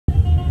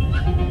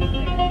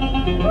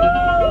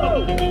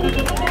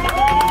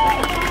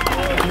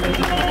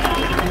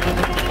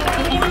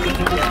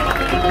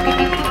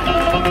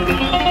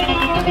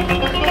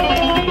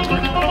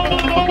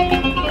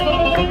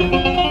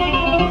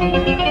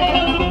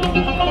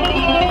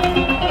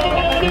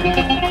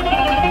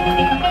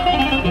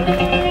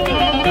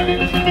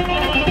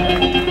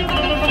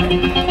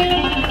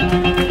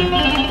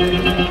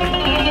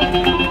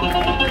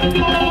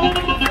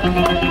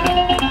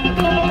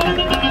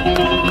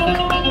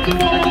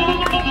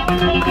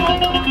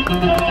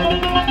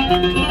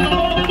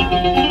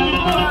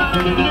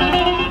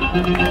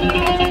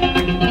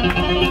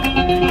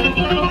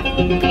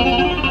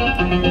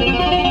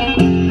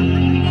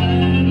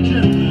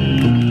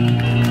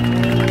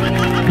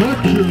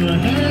your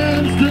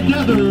hands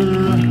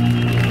together.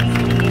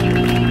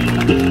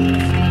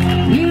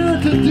 Here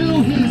to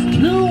do his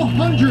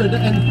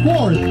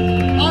 204th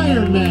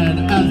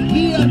Ironman as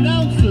the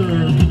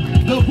announcer,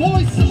 the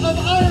voice of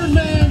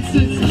Ironman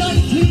since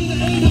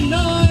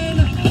 1989,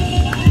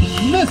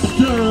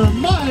 Mr.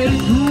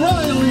 Mike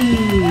Reilly.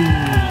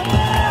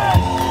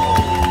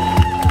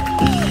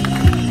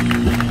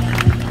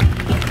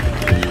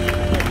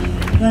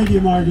 Thank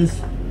you,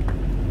 Marcus.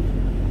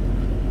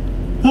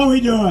 How are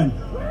we doing?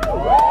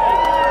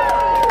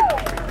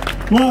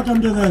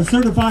 Welcome to the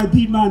Certified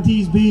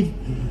Piedmontese Beef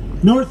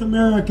North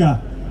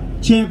America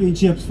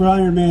Championships for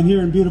Ironman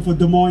here in beautiful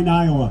Des Moines,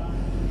 Iowa.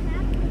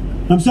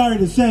 I'm sorry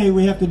to say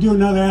we have to do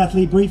another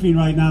athlete briefing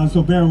right now,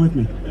 so bear with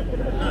me.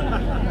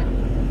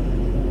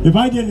 If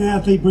I did an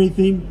athlete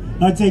briefing,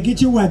 I'd say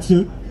get your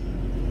wetsuit,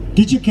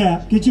 get your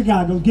cap, get your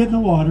goggles, get in the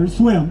water,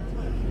 swim,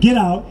 get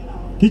out,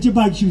 get your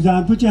bike shoes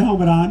on, put your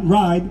helmet on,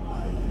 ride,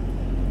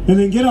 and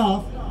then get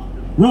off,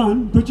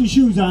 run, put your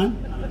shoes on,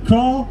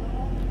 crawl,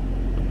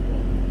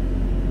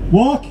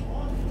 walk,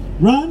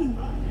 run,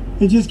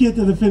 and just get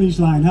to the finish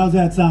line. How's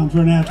that sound for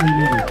an athlete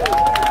meeting?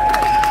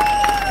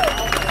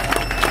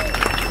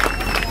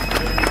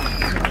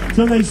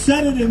 So they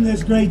said it in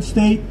this great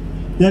state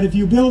that if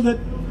you build it,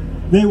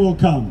 they will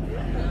come.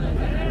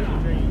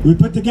 We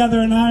put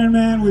together an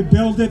Ironman, we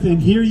built it, and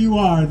here you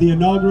are, the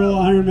inaugural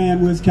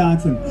Ironman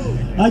Wisconsin.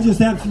 I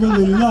just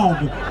absolutely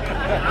love it.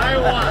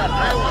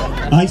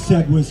 I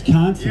said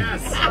Wisconsin.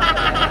 Yes.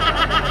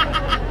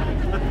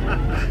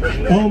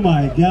 Oh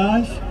my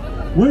gosh,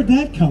 where'd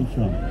that come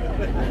from?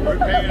 We're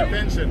paying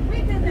attention.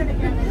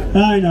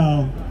 I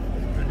know.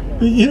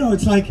 You know,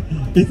 it's like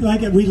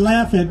we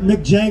laugh at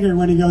Mick Jagger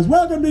when he goes,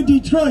 "Welcome to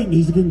Detroit," and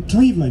he's in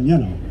Cleveland, you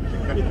know.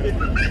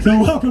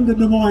 So welcome to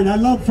Des Moines. I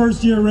love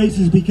first year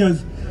races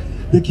because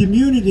the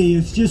community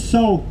is just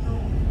so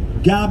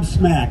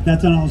gobsmacked,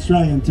 that's an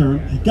Australian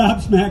term,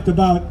 gobsmacked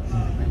about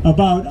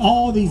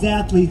all these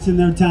athletes in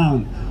their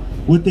town.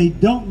 What they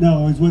don't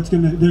know is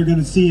they're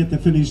gonna see at the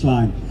finish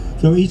line.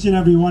 So each and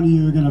every one of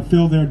you are gonna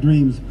fill their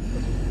dreams.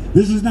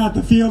 This is not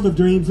the field of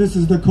dreams, this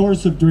is the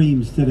course of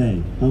dreams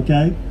today,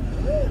 okay?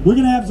 We're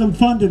gonna have some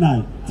fun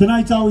tonight.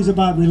 Tonight's always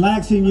about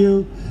relaxing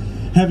you,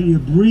 having you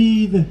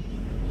breathe,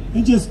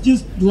 and just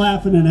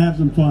laughing and have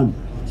some fun.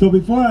 So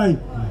before I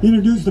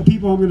introduce the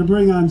people I'm going to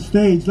bring on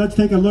stage, let's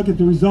take a look at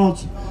the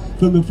results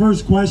from the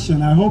first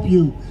question. I hope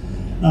you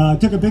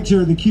took a picture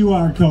of the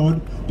QR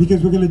code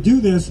because we're going to do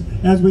this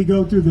as we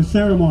go through the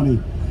ceremony.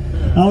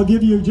 I'll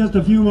give you just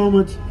a few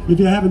moments if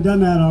you haven't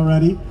done that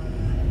already.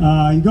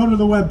 You go to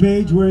the web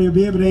page where you'll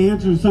be able to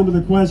answer some of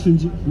the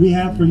questions we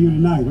have for you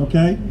tonight,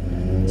 okay?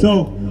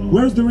 So,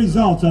 where's the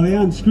results? Are they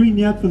on screen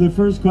yet for the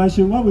first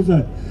question? What was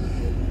the...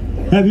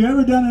 Have you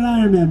ever done an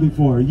Ironman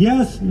before?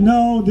 Yes,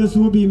 no, this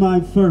will be my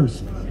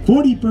first.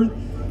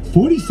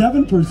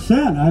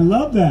 47%, I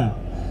love that.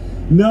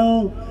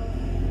 No,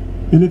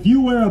 and if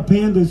you wear a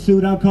panda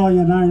suit, I'll call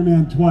you an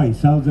Ironman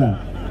twice. How's that?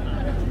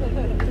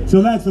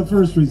 So that's the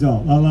first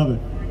result. I love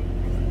it.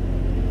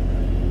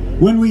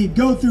 When we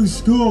go through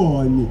school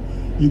and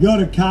you go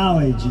to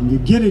college and you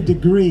get a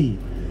degree,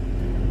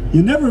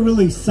 you never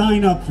really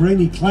sign up for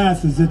any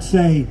classes that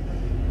say,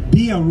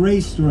 be a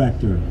race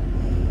director.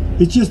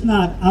 It's just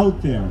not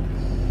out there.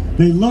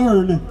 They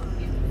learn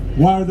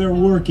while they're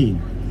working.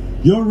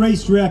 Your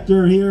race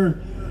director here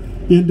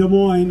in Des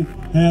Moines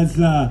has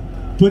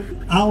put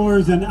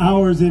hours and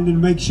hours in to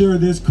make sure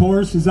this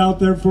course is out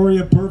there for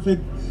you,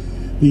 perfect.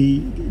 The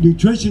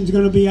nutrition's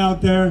going to be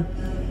out there,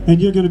 and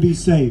you're going to be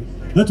safe.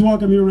 Let's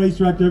welcome your race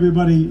director,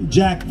 everybody,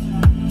 Jake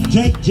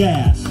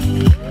Jazz.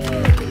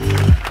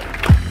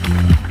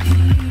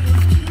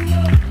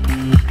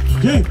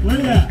 Jake, where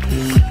you at?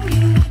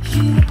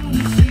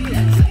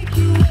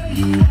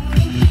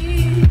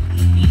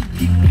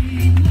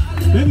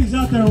 Maybe he's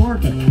out there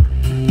working.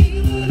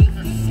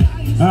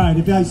 All right,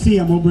 if I see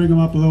him, we'll bring him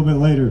up a little bit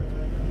later.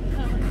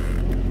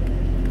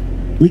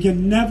 We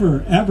can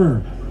never,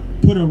 ever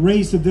put a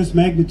race of this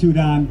magnitude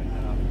on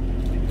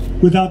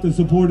without the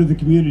support of the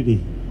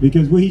community,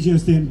 because we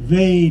just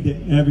invade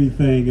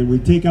everything and we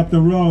take up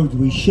the roads,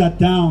 we shut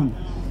down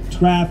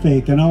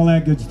traffic and all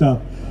that good stuff.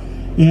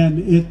 And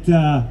it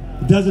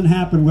doesn't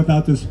happen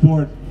without the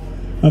support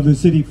of the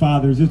City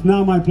Fathers. It's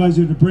now my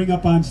pleasure to bring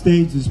up on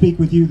stage to speak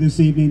with you this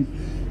evening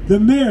the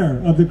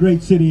mayor of the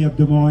great city of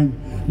Des Moines,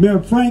 Mayor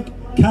Frank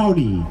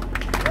Cowdy.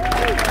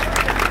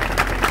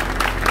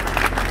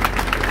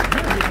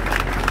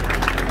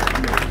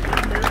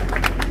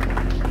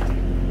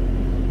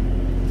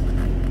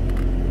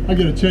 I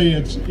got to tell you,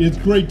 it's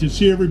great to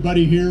see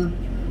everybody here,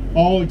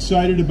 all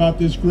excited about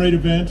this great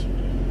event.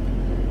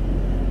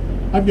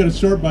 I've got to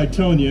start by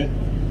telling you,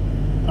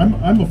 I'm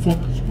a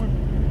former swimmer.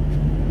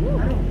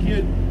 I don't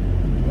get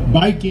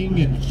biking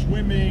and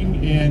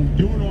swimming and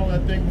doing all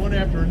that thing one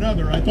after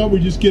another. I thought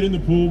we'd just get in the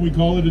pool, we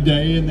call it a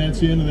day, and that's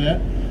the end of that.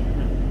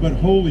 But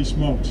holy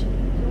smokes,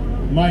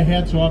 my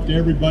hat's off to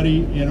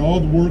everybody and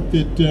all the work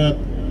that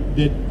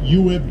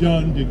you have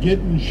done to get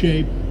in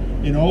shape,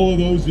 and all of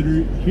those that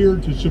are here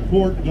to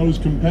support those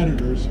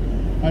competitors.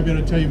 I've got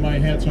to tell you, my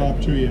hat's off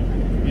to you.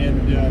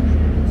 And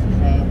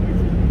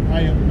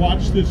I have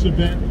watched this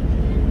event.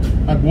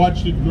 I've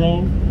watched it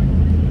grow.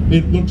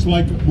 It looks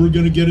like we're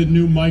going to get a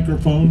new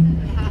microphone.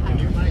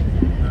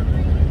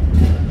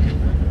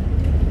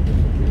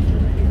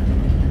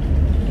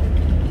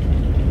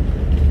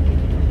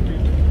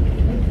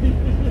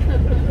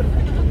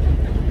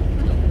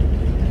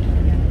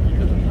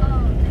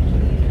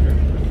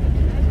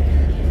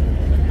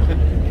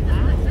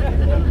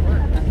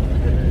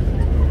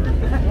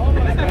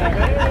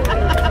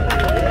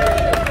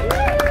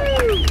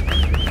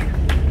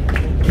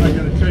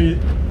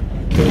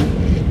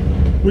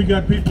 We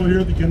got people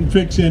here that can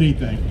fix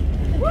anything.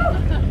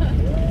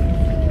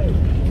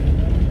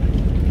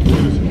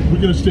 We're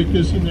going to stick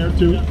this in there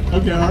too?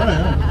 Okay, all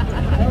right.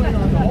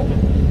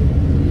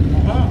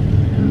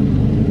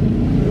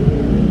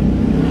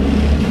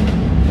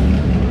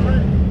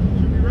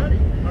 Should be ready?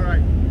 All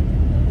right.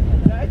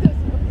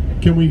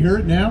 Can we hear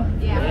it now?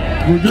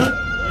 Yeah. We're good?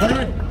 All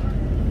right.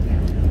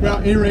 Well,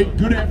 at any rate,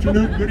 good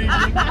afternoon, good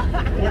evening,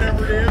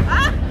 whatever it is.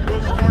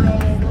 We'll start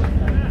all over.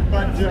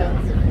 But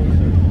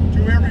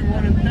to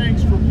everyone, and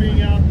thanks for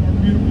being out in our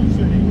beautiful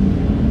city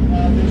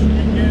this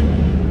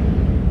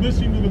weekend.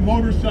 Listening to the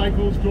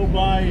motorcycles go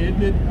by,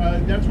 isn't it?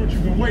 That's what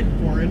you've been waiting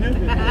for, isn't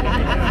it?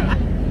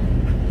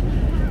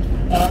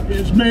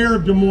 As Mayor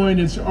of Des Moines,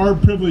 it's our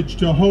privilege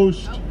to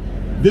host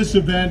this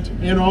event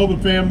and all the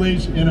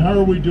families. And how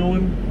are we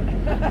doing?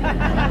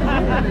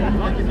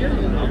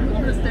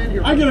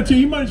 I gotta tell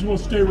you, you might as well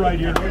stay right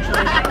here. Don't you?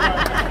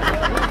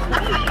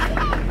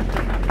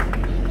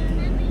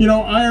 You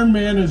know,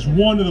 Ironman is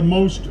one of the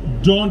most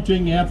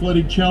daunting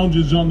athletic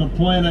challenges on the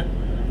planet,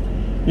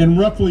 and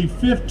roughly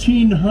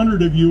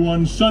 1,500 of you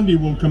on Sunday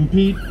will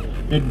compete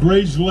at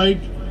Grays Lake,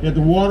 at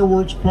the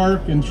Waterworks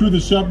Park, and through the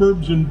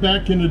suburbs and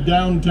back into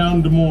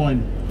downtown Des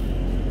Moines.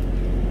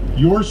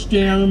 Your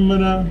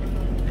stamina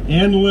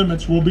and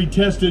limits will be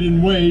tested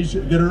in ways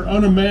that are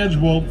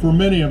unimaginable for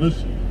many of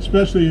us,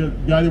 especially a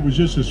guy that was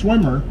just a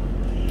swimmer,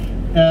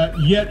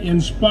 yet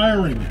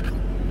inspiring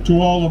to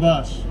all of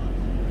us.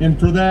 And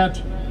for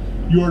that,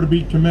 you are to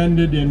be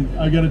commended, and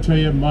I got to tell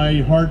you,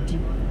 my heart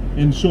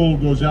and soul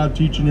goes out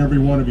to each and every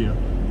one of you.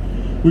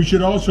 We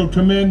should also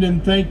commend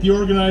and thank the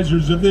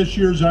organizers of this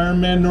year's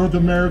Ironman North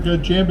America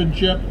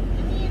Championship.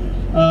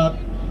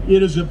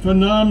 It is a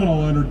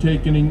phenomenal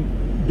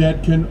undertaking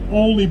that can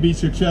only be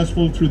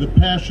successful through the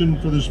passion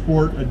for the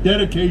sport, a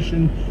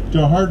dedication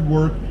to hard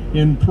work,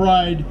 and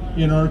pride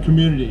in our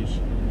communities.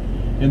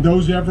 And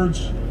those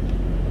efforts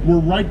were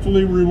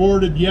rightfully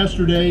rewarded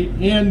yesterday,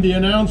 and the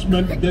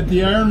announcement that the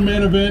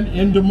Ironman event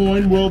in Des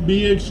Moines will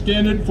be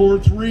extended for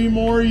 3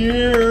 more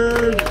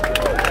years.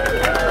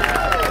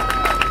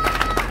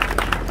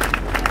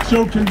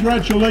 So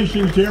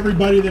congratulations to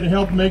everybody that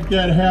helped make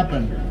that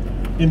happen.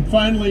 And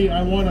finally,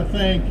 I want to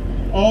thank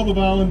all the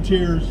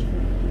volunteers.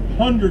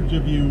 Hundreds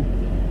of you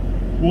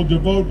will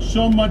devote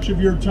so much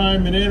of your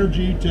time and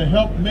energy to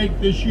help make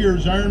this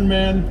year's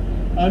Ironman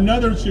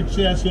another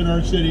success in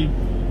our city.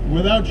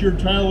 Without your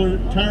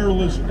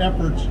tireless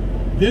efforts,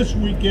 this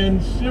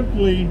weekend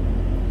simply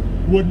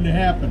wouldn't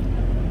happen.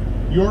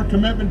 Your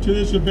commitment to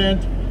this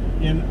event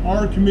in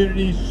our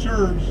community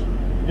serves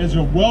as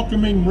a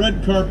welcoming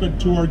red carpet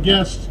to our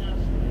guests.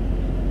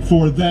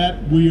 For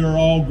that, we are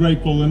all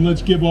grateful, and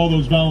let's give all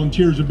those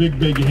volunteers a big,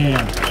 big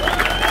hand.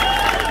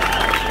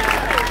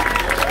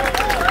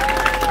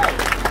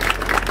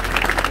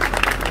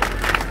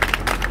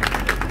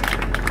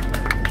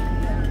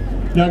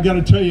 Now, I got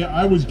to tell you,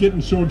 I was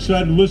getting so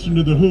excited to listen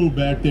to the Who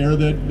back there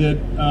that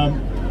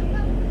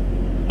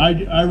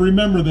I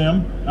remember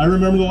them. I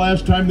remember the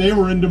last time they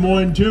were in Des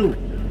Moines too.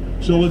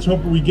 So let's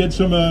hope we get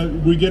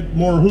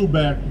more Who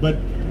back. But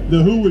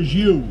the Who is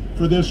you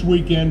for this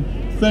weekend.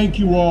 Thank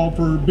you all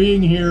for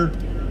being here,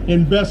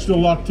 and best of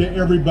luck to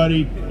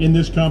everybody in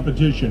this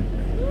competition.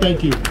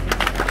 Thank you.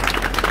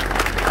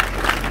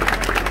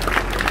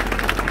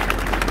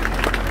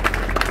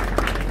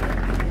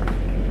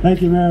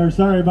 Thank you, Mayor.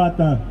 Sorry about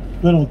the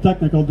little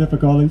technical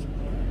difficulties.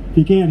 If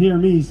you can't hear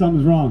me,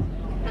 something's wrong.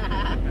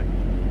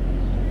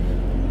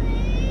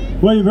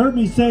 Well, you've heard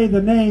me say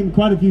the name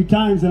quite a few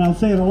times, and I'll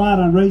say it a lot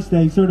on race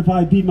day,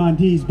 Certified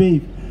Piedmontese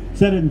Beef.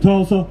 Said it in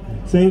Tulsa,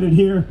 saying it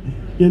here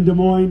in Des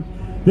Moines.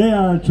 They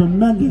are a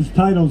tremendous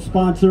title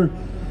sponsor.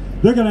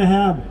 They're going to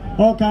have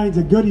all kinds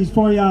of goodies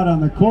for you out on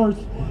the course.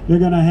 They're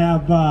going to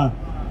have, I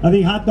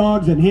think, hot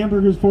dogs and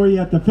hamburgers for you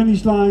at the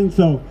finish line.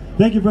 So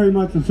thank you very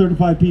much to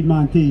Certified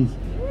Piedmontese.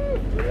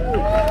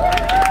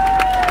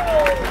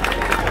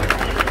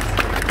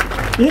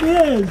 It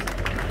is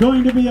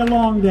going to be a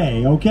long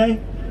day, okay?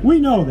 We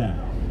know that.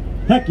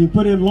 Heck, you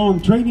put in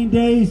long training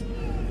days,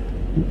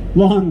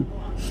 long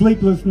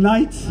sleepless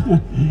nights.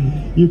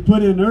 You've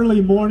put in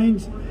early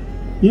mornings.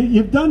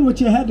 You've done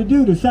what you had to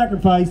do to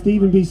sacrifice to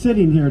even be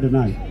sitting here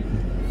tonight.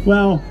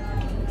 Well,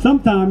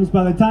 sometimes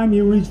by the time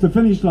you reach the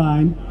finish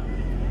line,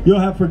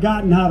 you'll have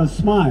forgotten how to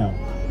smile.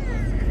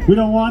 We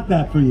don't want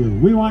that for you.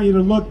 We want you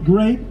to look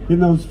great in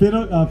those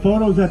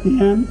photos at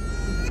the end.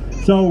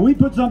 So we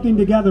put something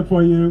together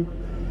for you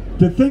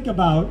to think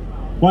about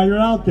while you're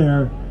out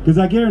there, because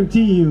I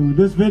guarantee you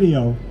this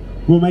video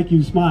will make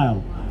you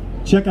smile.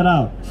 Check it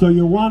out. So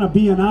you want to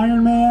be an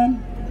Ironman?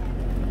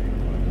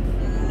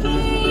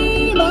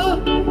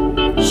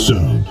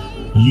 So,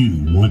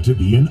 you want to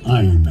be an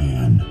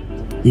Ironman.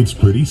 It's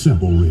pretty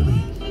simple,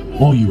 really.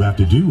 All you have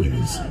to do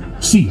is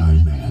see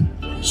Ironman,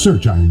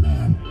 search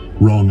Ironman,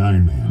 wrong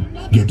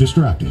Ironman, get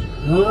distracted.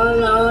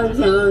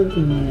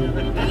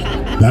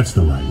 That's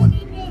the right one.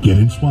 Get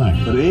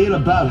inspired. But it ain't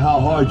about how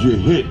hard you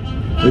hit.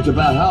 It's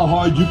about how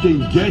hard you can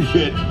get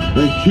hit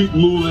and keep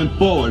moving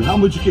forward. How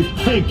much you can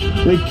take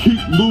and keep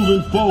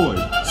moving forward.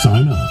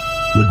 Sign up.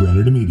 Regret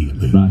it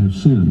immediately. I have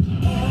sinned.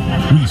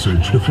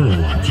 Research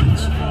deferral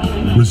options.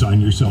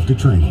 Resign yourself to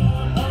training.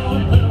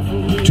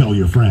 Tell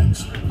your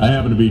friends. I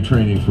happen to be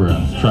training for a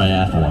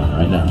triathlon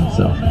right now,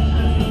 so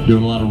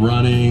doing a lot of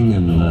running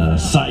and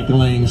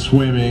cycling,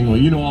 swimming. Well,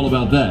 you know all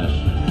about that.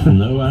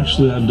 No,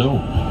 actually I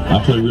don't. I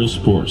play real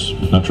sports.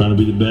 I'm trying to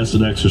be the best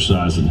at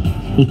exercising.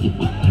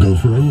 Go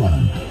for a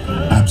run.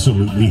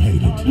 Absolutely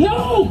hate it.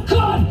 No!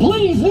 God,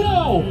 please,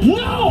 no!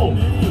 No!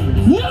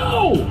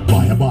 No!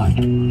 Buy a bike.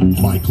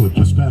 Buy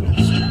clipless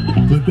pedals.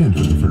 Clip in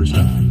for the first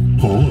time.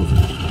 Fall over.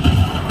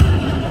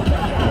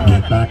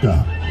 Get back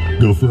up.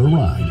 Go for a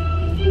ride.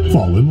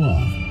 Fall in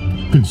love.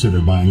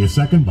 Consider buying a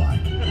second bike.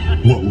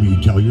 What will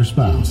you tell your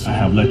spouse? I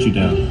have let you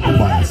down.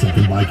 Buy a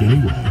second bike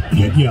anyway.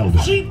 Get yelled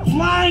at. Cheap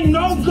flying,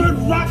 no good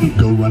rocket.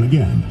 Go run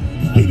again.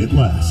 Hate it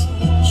less.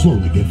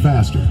 Slowly get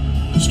faster.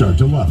 Start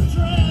to love it.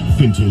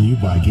 Continue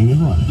biking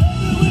and running.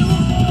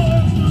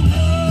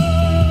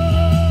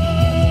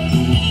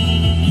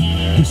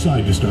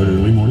 Decide to start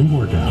early morning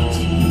workouts.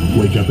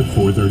 Wake up at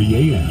 4:30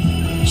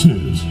 a.m.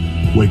 Snooze.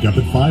 Wake up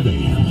at 5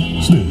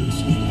 a.m.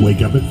 Snooze.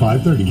 Wake up at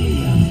 5:30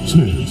 a.m.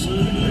 Snooze.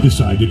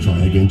 Decide to try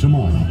again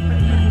tomorrow.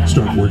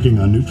 Start working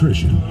on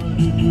nutrition.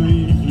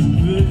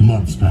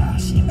 Months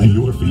pass, and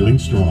you're feeling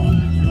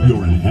strong.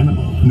 You're an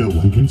animal. No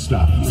one can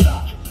stop you.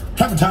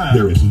 Have a time.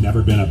 There has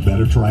never been a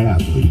better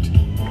triathlete.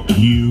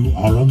 You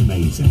are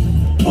amazing.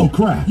 Oh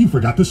crap, you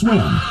forgot to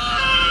swim.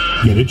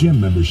 Get a gym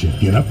membership.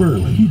 Get up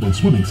early. You've been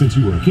swimming since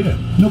you were a kid.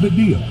 No big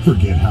deal.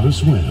 Forget how to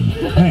swim.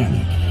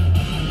 Panic.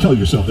 Tell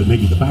yourself that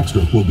maybe the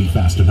backstroke will be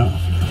fast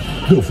enough.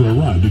 Go for a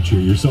ride to cheer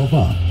yourself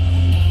up.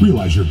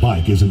 Realize your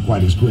bike isn't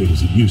quite as great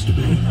as it used to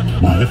be.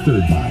 Buy a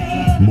third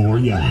bike. More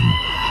yelling.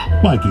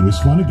 Biking is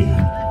fun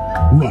again.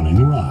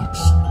 Running rocks.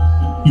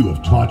 You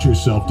have taught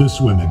yourself to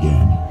swim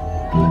again.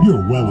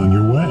 You're well on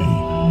your way.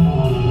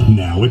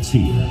 Now it's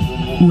here.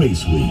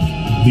 Race Week.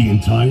 The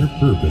entire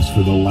purpose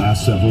for the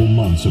last several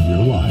months of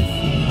your life.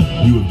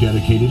 You have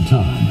dedicated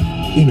time,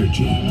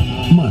 energy,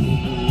 money,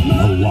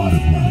 a lot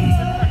of money.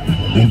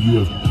 And you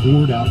have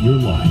poured out your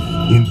life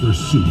in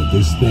pursuit of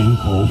this thing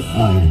called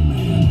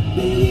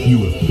Ironman. You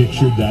have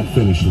pictured that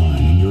finish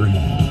line in your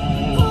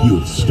head. You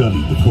have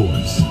studied the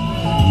course.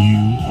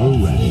 You are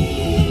ready.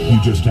 You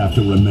just have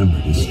to remember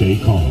to stay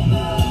calm.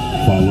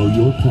 Follow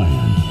your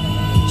plan.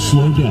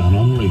 Slow down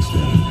on race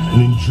day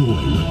and enjoy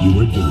what you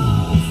are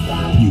doing.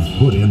 You've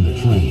put in the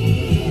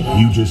training.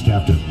 You just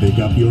have to pick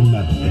up your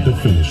medal at the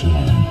finish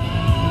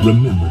line.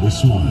 Remember to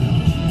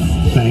smile.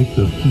 Thank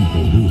the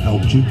people who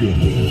helped you get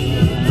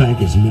here.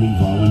 Thank as many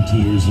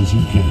volunteers as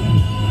you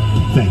can.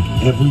 Thank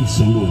every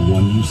single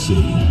one you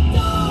see.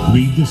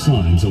 Read the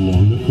signs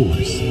along the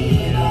course.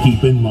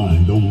 Keep in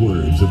mind the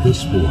words of the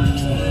sport.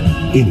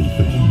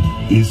 Anything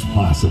is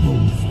possible.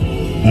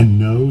 And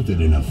know that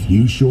in a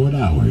few short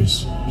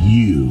hours,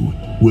 you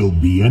will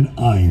be an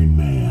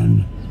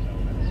Ironman.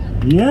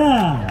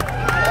 Yeah!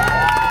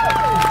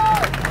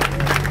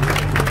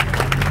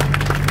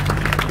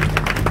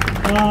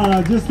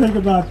 Just think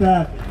about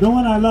that. The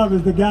one I love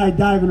is the guy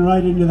diving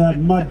right into that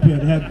mud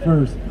pit head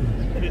first.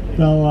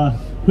 So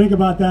think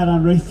about that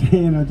on race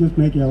day and it'll just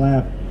make you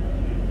laugh.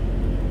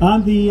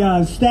 On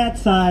the stat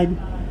side,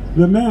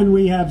 the men,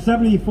 we have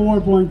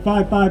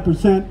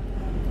 74.55%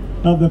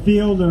 of the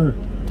field are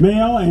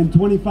male and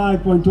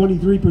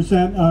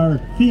 25.23% are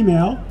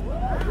female.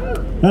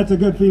 That's a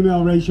good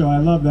female ratio. I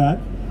love that.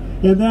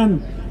 And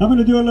then I'm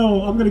going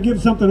to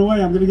give something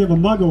away. I'm going to give a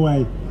mug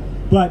away.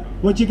 But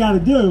what you got to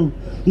do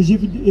is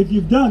if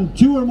you've done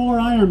 2 or more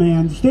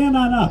Ironmans, stand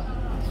on up.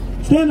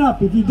 Stand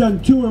up if you've done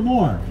 2 or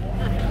more.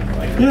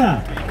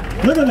 Yeah,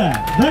 look at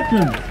that,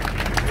 veterans.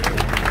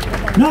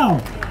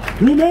 Now,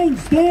 remain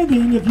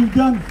standing if you've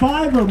done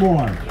 5 or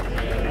more.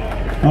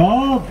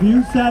 Oh, if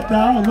you sat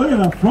down, look at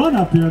the front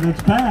up here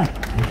that's packed.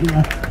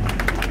 Yeah.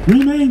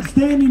 Remain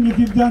standing if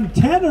you've done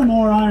 10 or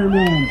more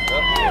Ironmans.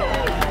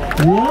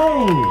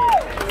 Whoa.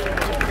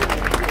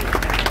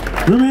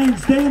 Remain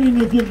standing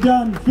if you've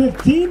done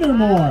 15 or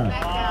more.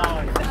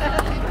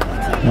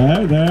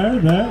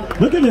 There.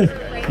 Look at this.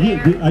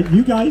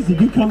 You guys,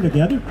 did you come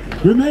together?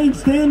 Remain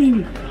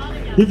standing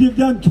if you've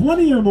done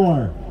 20 or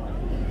more.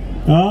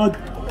 Oh,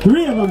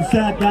 3 of them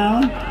sat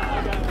down.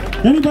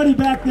 Anybody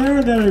back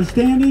there that are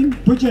standing,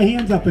 put your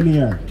hands up in the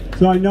air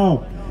so I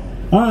know.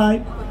 All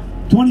right,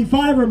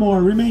 25 or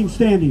more, remain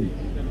standing.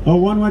 Oh,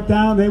 1 went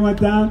down, they went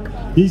down.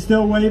 He's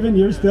still waving,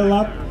 you're still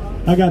up.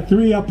 I got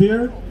 3 up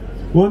here.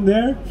 One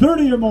there.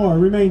 30 or more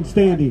remain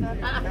standing.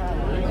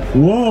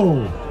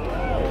 Whoa.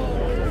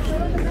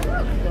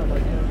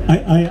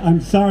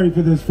 I'm sorry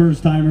for this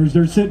first-timers.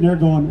 They're sitting there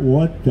going,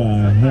 what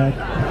the heck?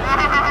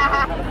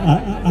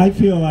 I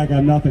feel like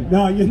I'm nothing.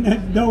 No,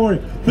 don't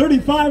worry.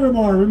 35 or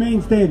more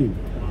remain standing.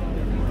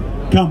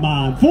 Come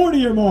on.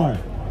 40 or more.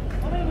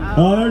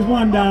 Oh, there's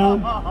one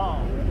down.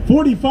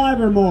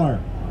 45 or more.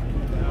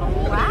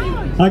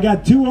 I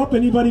got 2 up.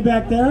 Anybody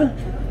back there?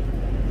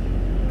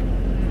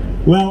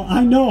 Well,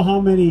 I know how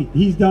many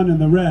he's done in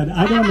the red.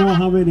 I don't know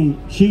how many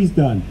she's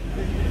done.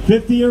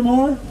 50 or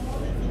more?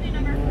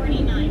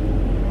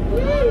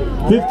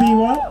 50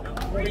 what?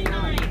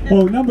 49.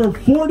 Oh, number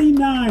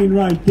 49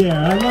 right there.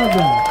 I love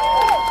that.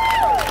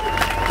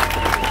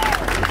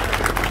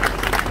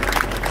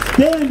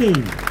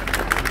 Standing,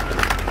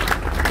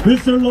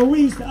 Mr.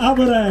 Luis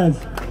Alvarez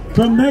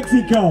from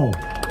Mexico.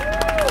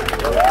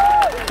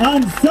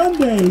 On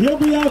Sunday, he'll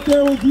be out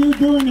there with you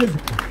doing his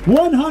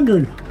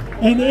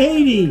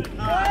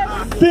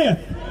 185th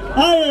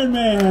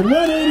Ironman.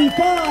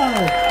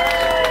 185.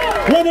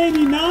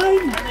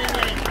 189?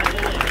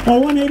 Oh,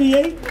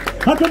 188?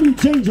 How come you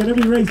change it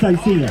every race I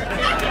see it?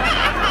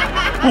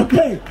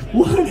 Okay,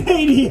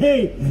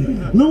 188.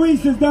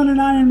 Luis has done an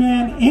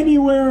Ironman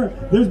anywhere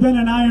there's been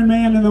an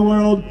Ironman in the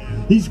world.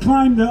 He's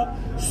climbed the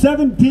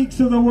 7 peaks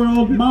of the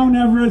world, Mount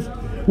Everest.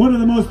 One of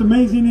the most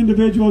amazing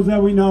individuals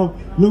that we know,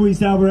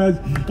 Luis Alvarez.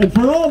 And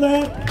for all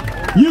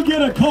that, you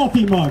get a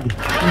coffee mug.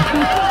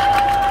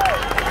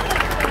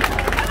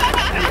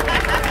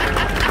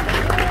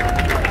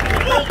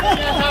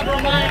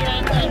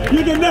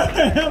 You can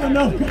never have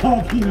enough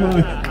coffee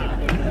mugs.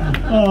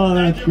 Oh,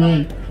 that's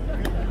great.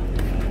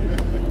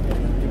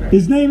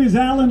 His name is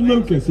Alan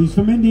Lucas. He's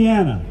from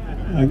Indiana.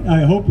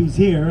 I hope he's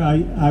here.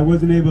 I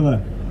wasn't able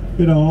to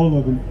get a hold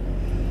of him.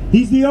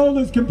 He's the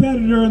oldest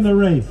competitor in the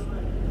race.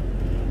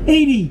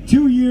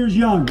 82 years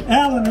young.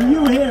 Alan, are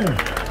you here?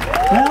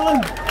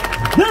 Alan?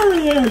 There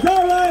he is.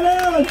 All right,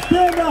 Alan,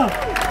 stand up.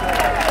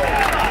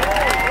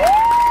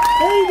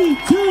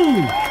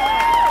 82.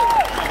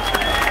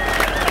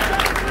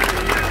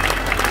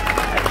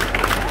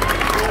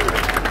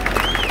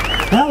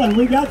 Alan,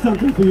 we got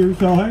something for you,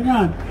 so hang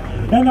on.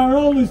 And our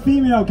oldest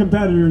female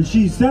competitor,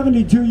 she's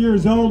 72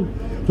 years old,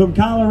 from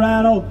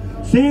Colorado,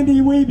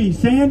 Sandy Wiebe.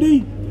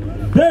 Sandy?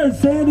 There's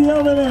Sandy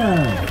over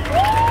there.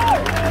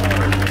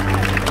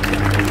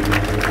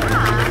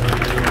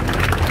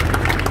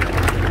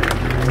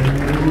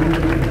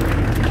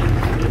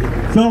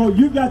 So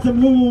you've got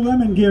some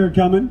Lululemon gear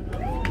coming.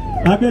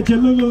 I bet you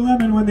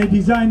Lululemon, when they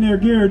designed their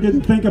gear,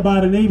 didn't think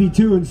about an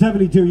 82 and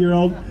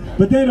 72-year-old,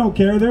 but they don't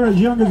care. They're as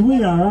young as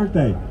we are, aren't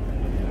they?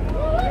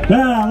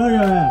 Yeah, look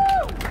at that.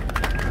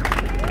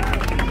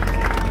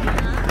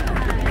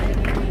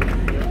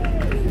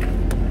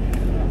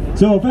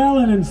 So if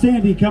Alan and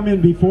Sandy come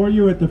in before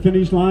you at the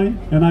finish line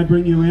and I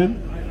bring you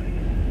in,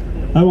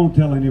 I won't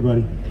tell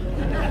anybody.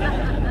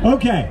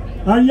 Okay,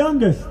 our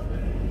youngest.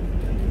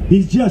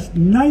 He's just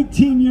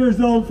 19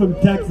 years old, from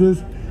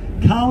Texas,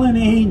 Colin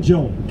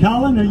Angel.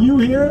 Colin, are you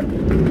here?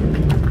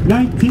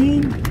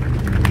 19?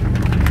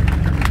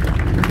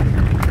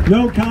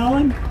 No,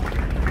 Colin?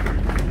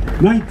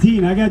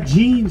 19. I got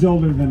Jeans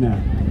older than that.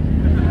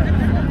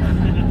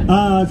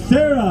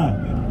 Sarah.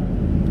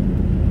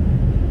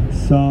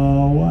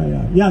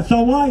 Sawaya. Yeah,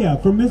 Sawaya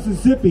from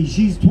Mississippi.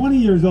 She's 20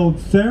 years old.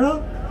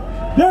 Sarah?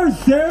 There's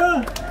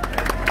Sarah.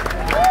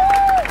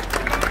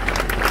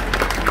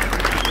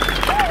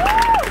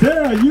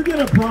 Sarah, you get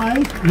a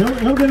prize.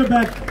 He'll get it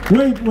back.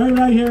 Wait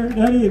right here.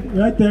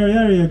 Right there.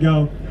 There you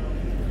go.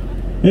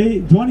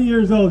 Hey, 20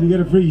 years old, you get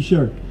a free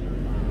shirt.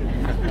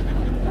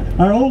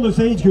 Our oldest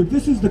age group.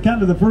 This is the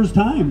kind of the first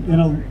time, you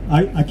know,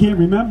 I can't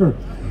remember.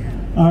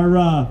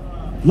 Our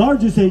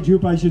largest age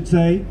group, I should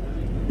say,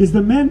 is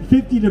the men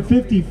 50 to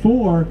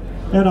 54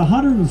 at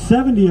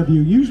 170 of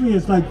you. Usually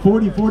it's like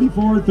 40,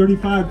 44,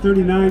 35,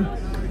 39.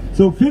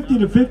 So 50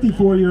 to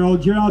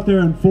 54-year-olds, you're out there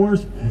in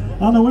force.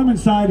 On the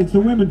women's side, it's the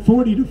women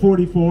 40 to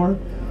 44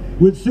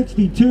 with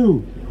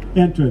 62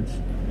 entrants.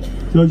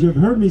 So as you've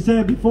heard me say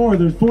it before,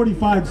 there's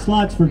 45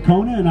 slots for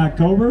Kona in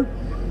October.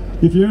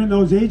 If you're in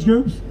those age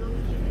groups,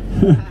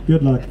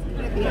 good luck.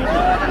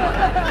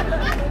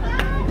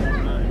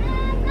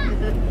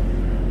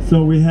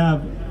 So we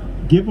have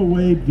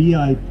giveaway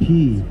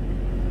VIP.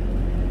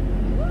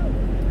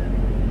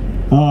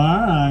 Oh, all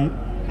right.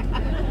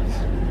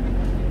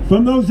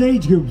 From those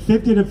age groups,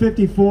 50 to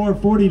 54,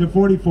 40 to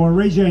 44,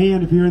 raise your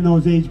hand if you're in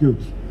those age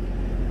groups.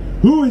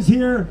 Who is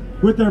here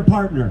with their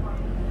partner?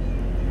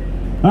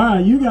 All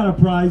right, you got a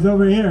prize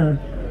over here.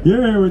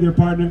 You're here with your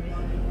partner.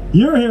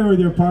 You're here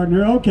with your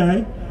partner,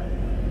 okay.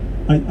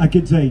 I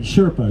could say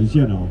Sherpas,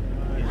 you know.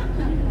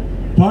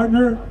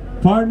 Partner,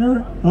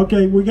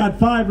 okay, we got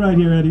 5 right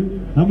here,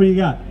 Eddie. How many you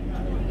got?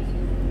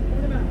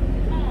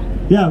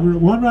 Yeah,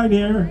 one right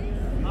here.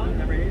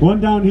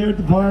 One down here at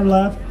the far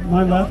left,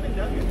 my left.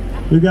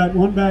 We got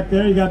one back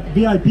there. You got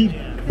VIP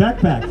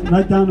backpacks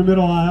right down the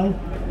middle aisle.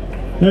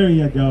 There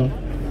you go.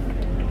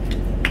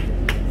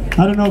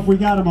 I don't know if we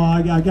got them all.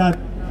 I got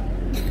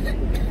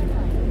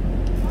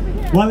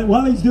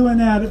While he's doing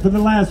that, for the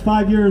last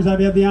 5 years, I've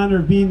had the honor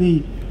of being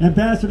the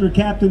ambassador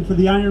captain for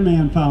the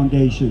Ironman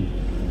Foundation.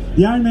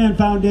 The Ironman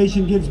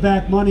Foundation gives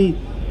back money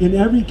in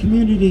every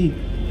community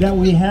that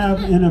we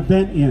have an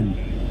event in.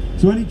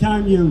 So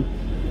anytime you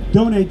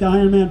donate to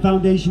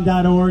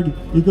IronmanFoundation.org,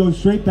 it goes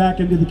straight back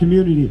into the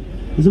community.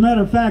 As a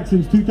matter of fact,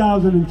 since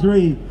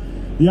 2003,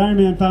 the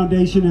Ironman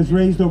Foundation has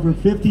raised over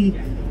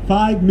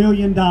 $55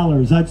 million.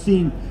 I've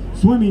seen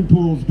swimming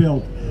pools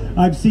built.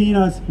 I've seen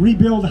us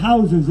rebuild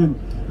houses in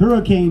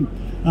hurricane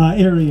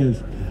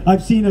areas.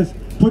 I've seen us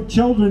put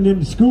children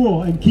in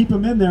school and keep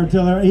them in there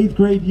until their 8th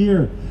grade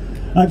year.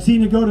 I've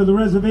seen it go to the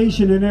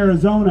reservation in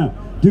Arizona,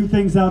 do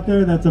things out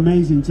there that's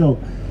amazing. So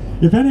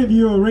if any of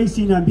you are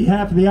racing on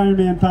behalf of the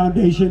Ironman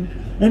Foundation,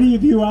 any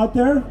of you out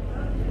there,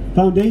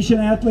 foundation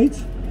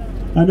athletes,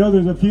 I know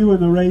there's a few in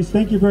the race,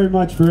 thank you very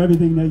much for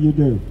everything that you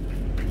do.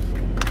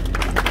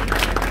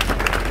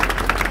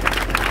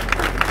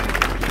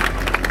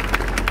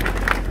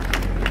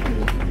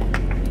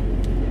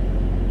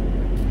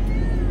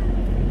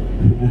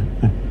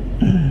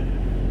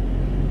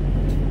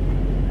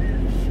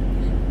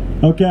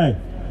 Okay,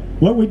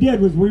 what we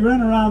did was we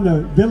ran around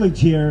the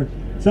village here.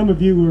 Some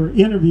of you were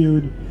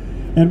interviewed,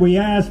 and we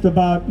asked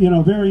about, you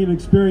know, varying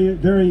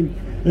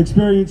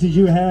experiences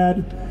you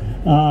had.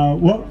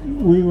 What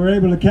we were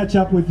able to catch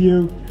up with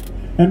you,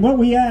 and what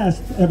we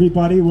asked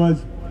everybody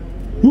was,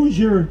 who's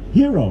your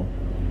hero?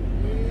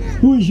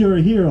 Who is your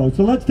hero?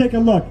 So let's take a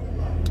look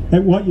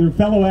at what your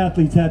fellow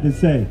athletes had to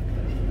say.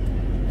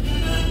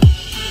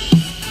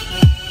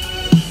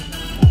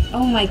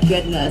 Oh my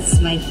goodness,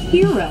 my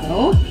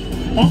hero.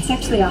 That's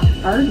actually a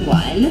hard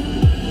one.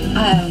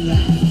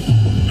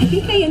 I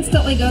think I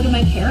instantly go to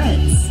my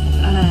parents.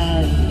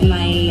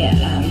 My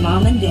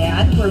mom and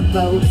dad were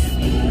both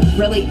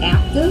really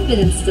active and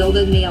instilled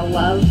in me a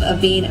love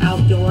of being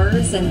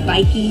outdoors and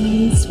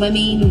biking,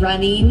 swimming,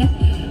 running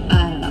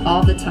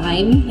all the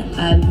time.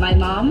 My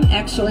mom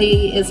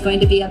actually is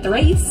going to be at the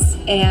race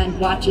and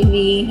watching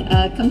me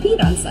compete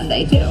on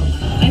Sunday too.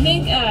 I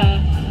think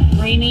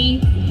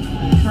Rainey,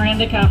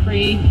 Miranda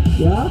Capri,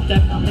 Yeah?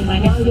 definitely my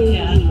hero.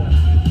 Yeah.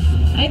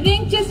 I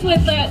think just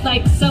with that,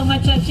 like, so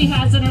much that she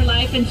has in her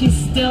life, and she's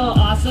still an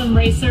awesome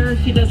racer.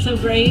 She does so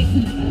great.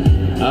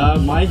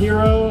 My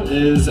hero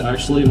is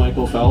actually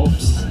Michael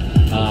Phelps.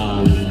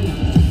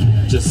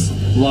 Just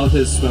love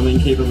his swimming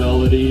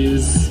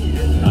capabilities.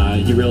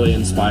 He really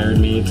inspired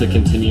me to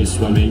continue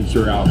swimming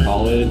throughout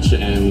college,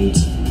 and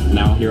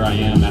now here I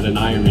am at an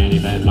Ironman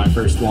event, my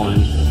first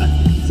one.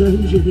 So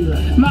who's your hero?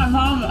 My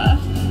mama.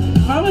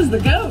 Mama's the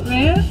GOAT,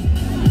 man.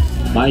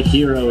 My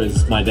hero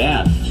is my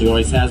dad. He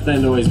always has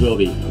been, always will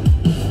be.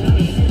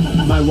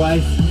 My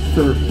wife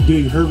for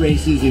doing her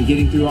races and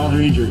getting through all her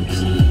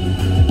injuries.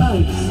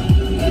 Nice.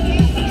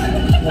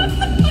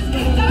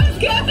 That was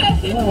good.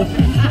 Well,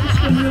 that's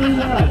been really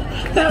well.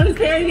 That was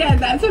very good.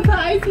 That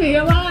surprised me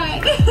a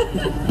lot.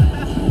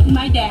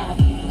 My dad.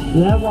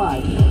 Yeah,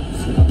 why?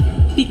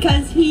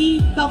 Because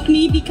he helped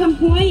me become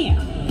who I am,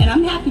 and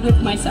I'm happy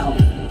with myself.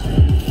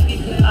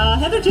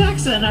 Heather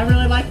Jackson. I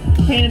really like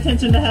paying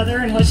attention to Heather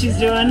and what she's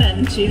doing,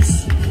 and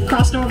she's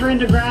crossed over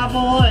into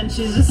gravel, and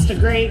she's just a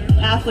great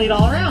athlete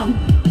all around.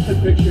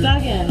 Good picture.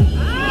 Duggan.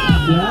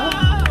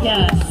 Yeah?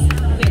 Yes.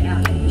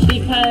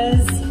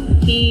 Because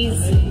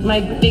he's my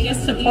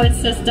biggest support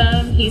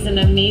system. He's an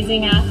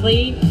amazing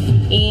athlete,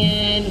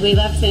 and we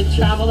love to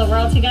travel the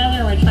world together,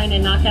 and we're trying to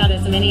knock out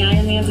as many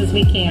Ironmans as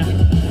we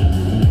can.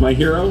 My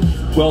hero?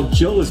 Well,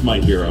 Jill is my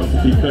hero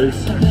because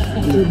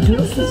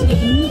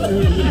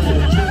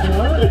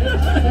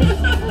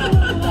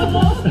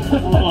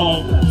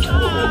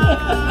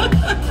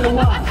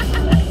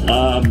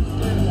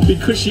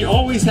because she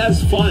always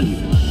has fun,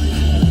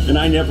 and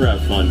I never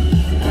have fun,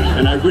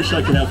 and I wish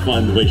I could have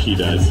fun the way she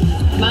does.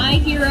 My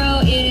hero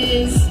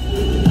is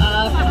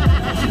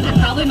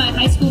probably my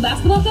high school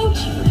basketball coach.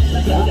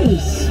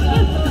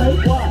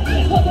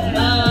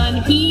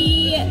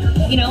 He,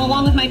 you know,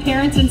 along with my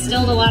parents,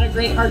 instilled a lot of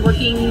great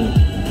hardworking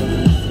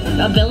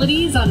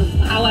abilities on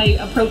how I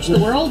approach the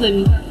world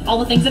and all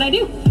the things that I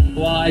do.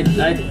 Well, I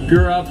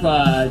grew up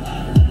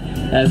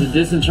as a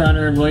distance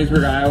runner in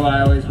Williamsburg, Iowa.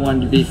 I always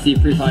wanted to be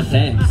Steve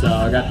Prefontaine, so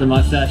I got the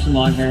mustache and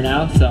long hair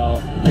now,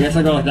 so I guess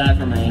I'll go with that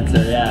for my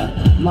answer, yeah.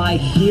 My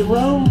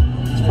hero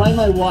is probably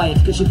my wife,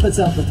 because she puts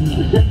up with me.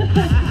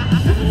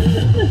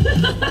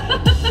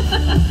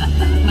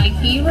 My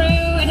hero,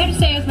 I'd have to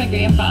say it was my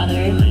grandfather.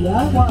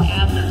 Yeah?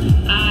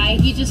 Why?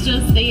 He just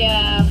does the,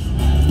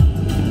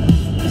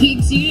 he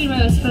exuded what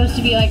it was supposed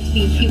to be like to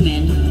be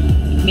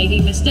human.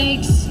 Making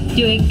mistakes,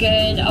 doing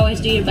good, always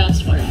do your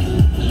best for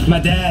it. My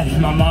dad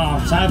and my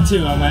mom, so I have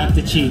two, I'm gonna have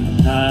to cheat.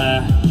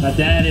 My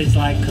dad is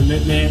like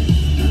commitment,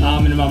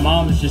 and my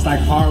mom is just like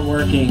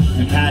hardworking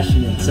and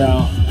passionate, so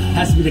it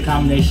has to be the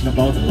combination of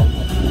both of them.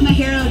 My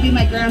hero would be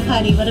my grandpa,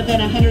 and he would have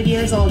been 100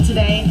 years old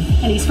today,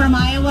 and he's from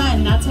Iowa,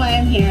 and that's why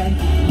I'm here.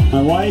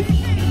 My wife,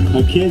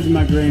 my kids, and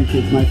my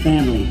grandkids, my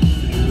family.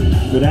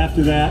 But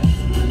after that,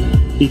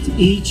 it's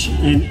each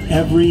and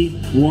every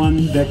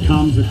one that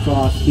comes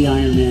across the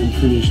Ironman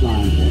finish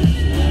line.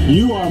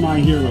 You are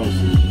my heroes.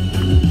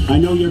 I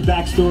know your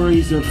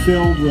backstories are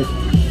filled with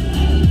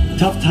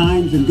tough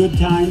times and good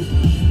times,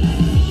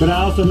 but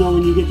I also know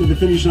when you get to the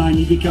finish line,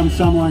 you become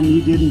someone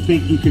you didn't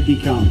think you could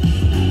become.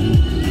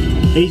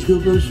 Age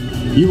groupers,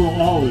 you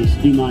will always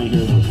be my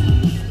heroes.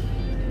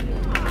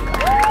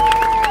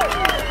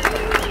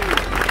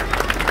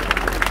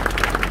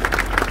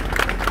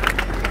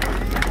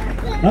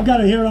 I've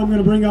got a hero I'm going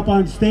to bring up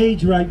on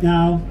stage right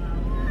now.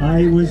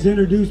 I was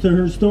introduced to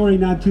her story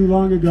not too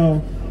long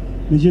ago.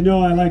 As you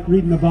know, I like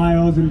reading the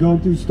bios and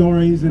going through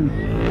stories and,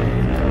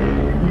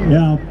 you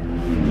know,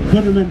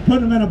 put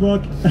them in a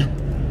book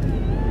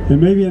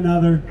and maybe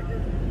another.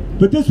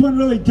 But this one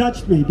really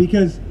touched me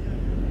because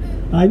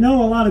I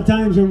know a lot of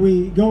times when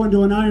we go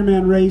into an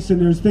Ironman race and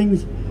there's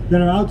things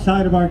that are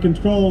outside of our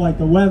control, like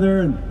the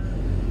weather, and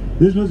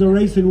this was a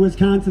race in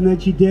Wisconsin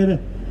that she did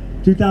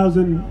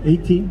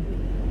 2019,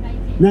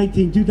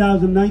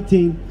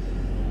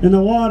 and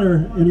the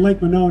water in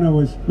Lake Monona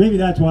was, maybe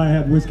that's why I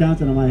had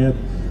Wisconsin on my head.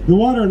 The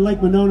water in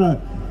Lake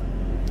Monona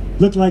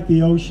looked like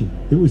the ocean.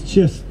 It was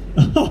just,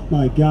 oh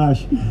my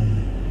gosh.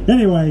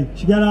 Anyway,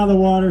 she got out of the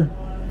water,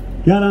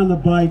 got on the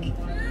bike,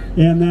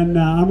 and then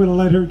I'm going to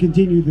let her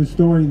continue the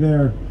story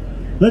there.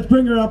 Let's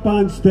bring her up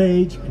on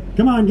stage.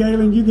 Come on,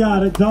 Galen, you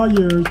got it. It's all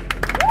yours.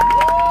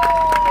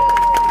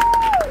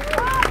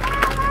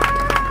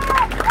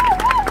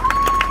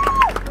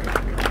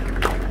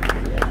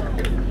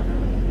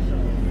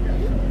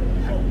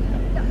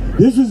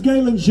 This is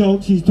Galen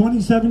Schultz. She's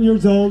 27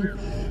 years old,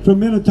 from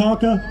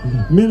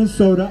Minnetonka,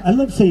 Minnesota. I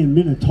love saying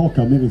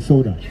Minnetonka,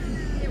 Minnesota.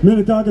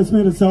 Minnetonka,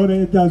 Minnesota,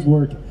 it does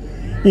work.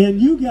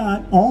 And you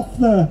got out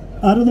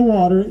of the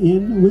water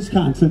in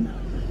Wisconsin.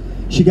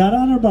 She got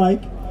on her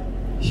bike.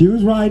 She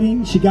was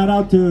riding. She got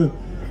out to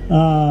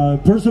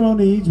personal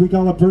needs. We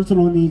call it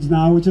personal needs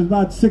now, which is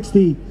about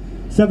 60,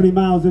 70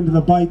 miles into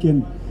the bike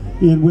in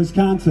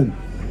Wisconsin.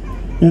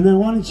 And then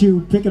why don't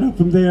you pick it up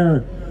from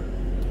there?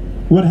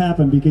 What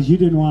happened? Because you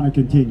didn't want to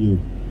continue.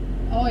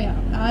 Oh yeah,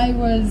 I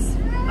was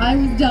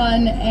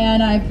done,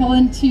 and I pull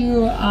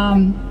into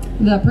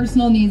the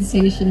personal needs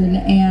station,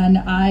 and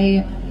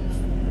I,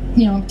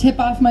 tip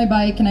off my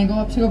bike, and I go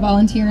up to a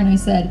volunteer, and I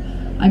said,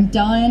 "I'm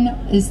done.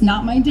 It's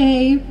not my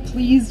day.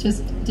 Please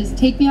just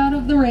take me out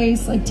of the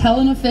race. Like, tell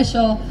an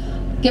official,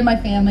 get my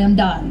family. I'm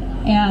done."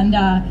 And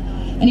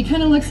he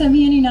kind of looks at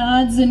me and he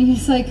nods, and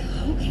he's like,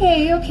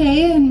 "Okay,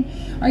 and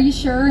are you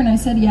sure?" And I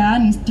said, "Yeah."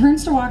 And he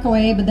turns to walk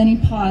away, but then he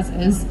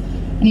pauses.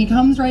 And he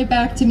comes right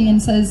back to me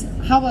and says,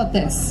 "How about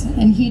this?"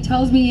 And he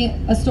tells me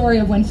a story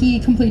of when he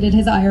completed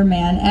his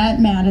Ironman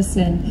at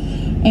Madison,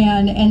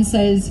 and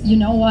says, "You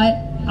know what?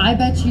 I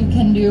bet you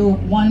can do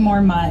one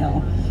more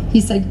mile."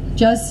 He said,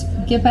 "Just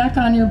get back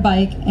on your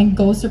bike and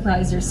go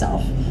surprise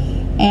yourself."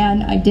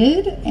 And I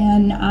did,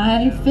 and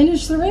I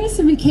finished the race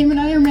and became an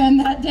Ironman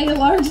that day,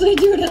 largely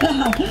due to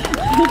that.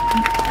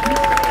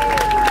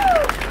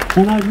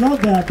 And I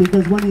love that,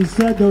 because when he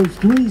said those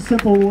three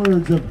simple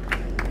words of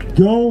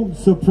go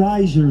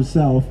surprise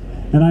yourself,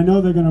 and I know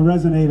they're going to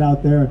resonate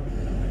out there,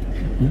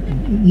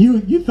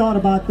 you thought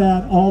about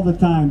that all the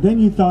time. Then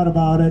you thought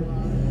about it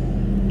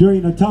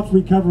during a tough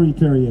recovery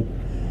period.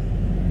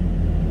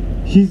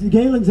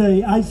 Galen's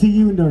a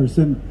ICU nurse,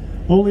 and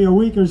only a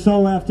week or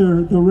so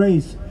after the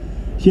race,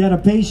 she had a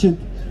patient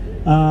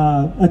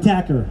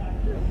attack her.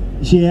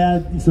 She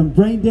had some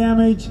brain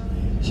damage.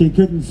 She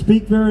couldn't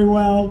speak very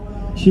well.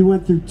 She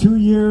went through 2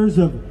 years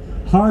of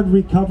hard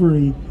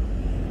recovery,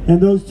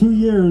 and those 2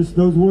 years,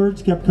 those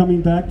words kept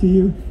coming back to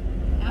you?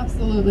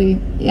 Absolutely.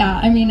 Yeah,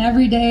 I mean,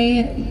 every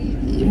day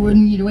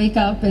when you'd wake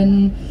up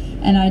and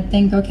I'd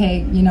think,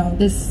 okay,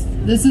 this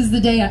is the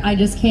day I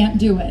just can't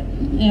do it.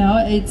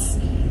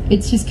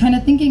 It's just kind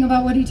of thinking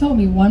about what he told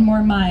me, one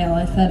more mile.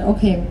 I said,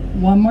 okay,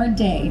 one more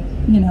day,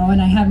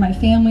 and I had my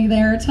family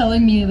there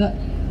telling me that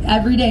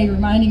every day,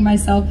 reminding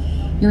myself,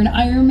 you're an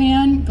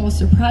Ironman, go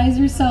surprise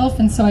yourself.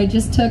 And so I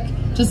just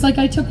like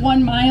I took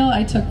 1 mile,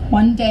 I took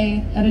one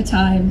day at a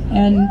time,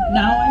 and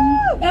now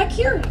I'm back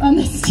here on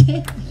the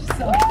stage.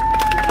 So.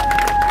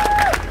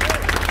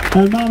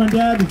 And Mom and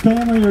Dad and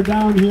family are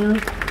down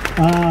here.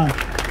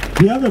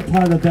 The other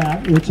part of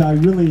that, which I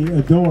really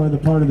adore, the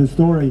part of the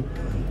story,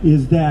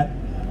 is that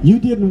you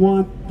didn't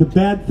want the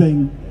bad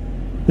thing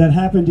that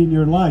happened in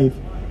your life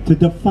to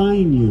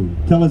define you.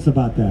 Tell us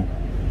about that.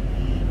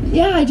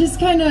 Yeah, I just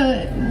kind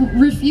of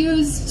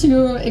refused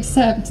to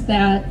accept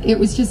that it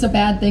was just a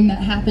bad thing that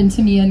happened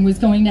to me and was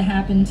going to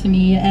happen to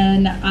me.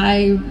 And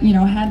I,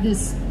 had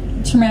this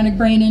traumatic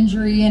brain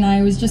injury, and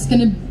I was just going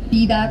to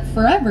be that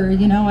forever.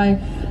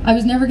 I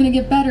was never going to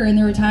get better. And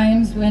there were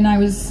times when I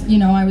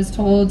was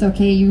told,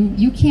 okay,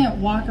 you can't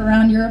walk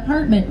around your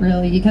apartment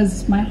really,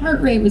 because my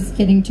heart rate was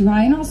getting too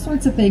high and all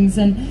sorts of things.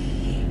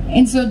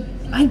 And so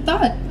I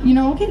thought,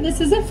 okay,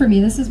 this is it for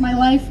me. This is my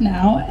life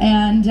now.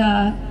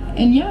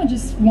 And yeah,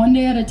 just one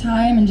day at a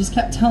time, and just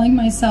kept telling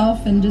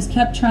myself and just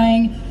kept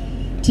trying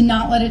to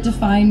not let it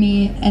define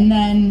me. And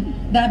then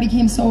that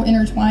became so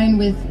intertwined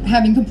with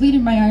having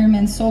completed my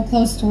Ironman so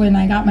close to when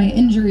I got my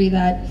injury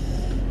that,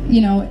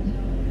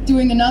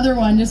 doing another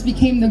one just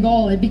became the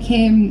goal. It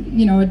became,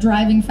 a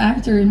driving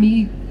factor in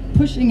me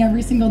pushing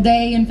every single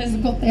day and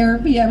physical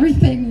therapy,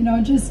 everything, you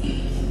know, just,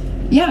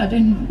 yeah.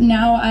 And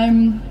now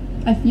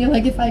I feel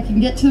like if I can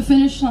get to the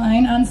finish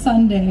line on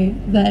Sunday,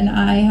 then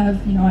I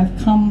have, you know,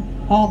 I've come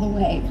all the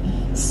way.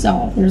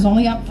 So there's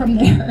only up from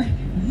there.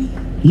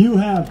 You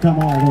have come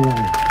all the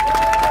way.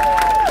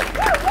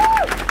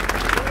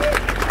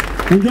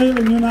 And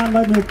Galen, you're not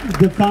letting it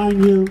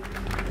define you.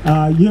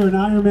 You're an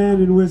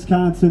Ironman in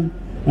Wisconsin,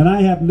 and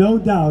I have no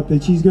doubt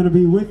that she's going to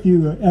be with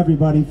you,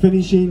 everybody,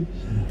 finishing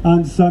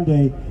on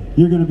Sunday.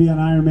 You're going to be an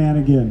Ironman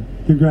again.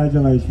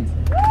 Congratulations.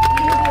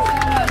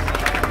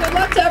 Good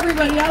luck to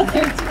everybody out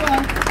there, too.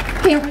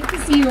 Can't wait to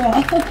see you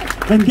all.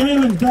 And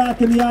Galen's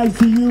back in the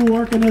ICU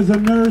working as a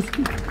nurse.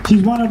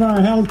 She's one of our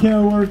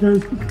healthcare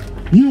workers.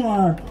 You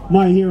are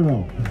my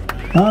hero.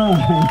 All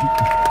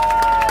right.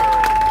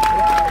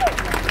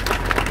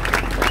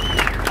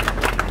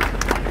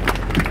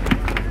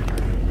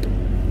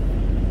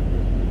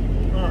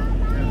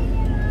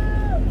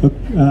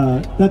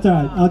 That's all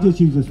right. I'll just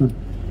use this one.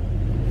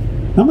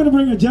 I'm going to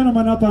bring a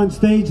gentleman up on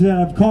stage that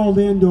I've called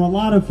in to a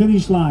lot of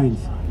finish lines.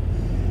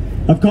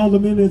 I've called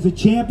him in as a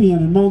champion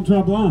in Mont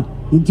Tremblant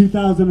in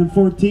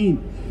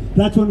 2014.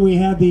 That's when we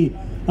had the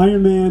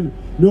Ironman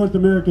North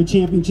America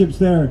Championships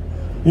there,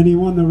 and he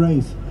won the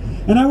race.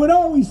 And I would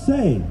always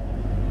say,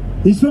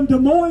 he's from Des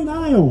Moines,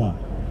 Iowa.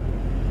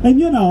 And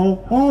you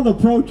know, all the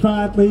pro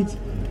triathletes,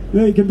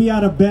 they can be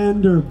out of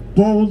Bend or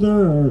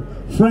Boulder or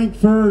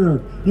Frankfurt,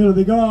 or, you know,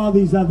 they go all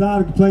these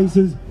athletic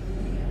places.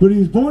 But he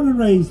was born and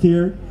raised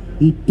here.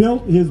 He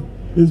built his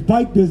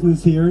bike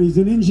business here. He's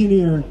an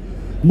engineer,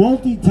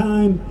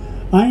 multi-time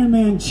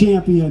Ironman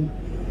champion.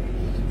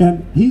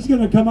 And he's going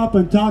to come up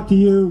and talk to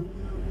you,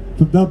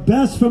 the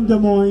best from Des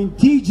Moines,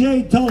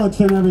 TJ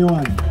Tullochson,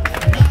 everyone.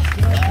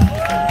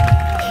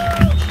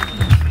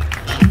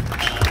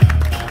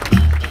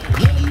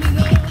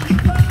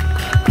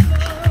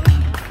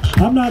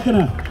 I'm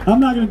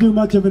not gonna do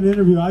much of an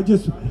interview. I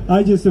just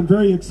am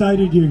very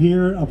excited you're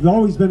here. I've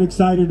always been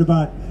excited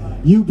about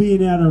you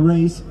being at a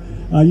race.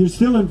 You're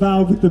still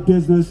involved with the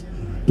business,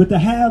 but to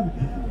have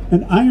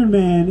an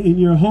Ironman in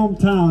your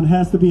hometown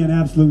has to be an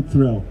absolute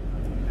thrill.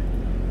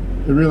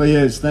 It really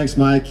is. Thanks,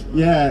 Mike.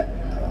 Yeah,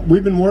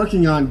 we've been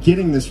working on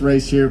getting this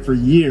race here for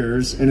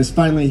years, and it's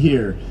finally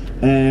here.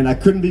 And I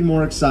couldn't be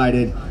more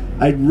excited.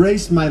 I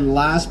raced my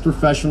last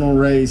professional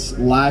race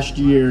last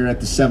year at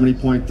the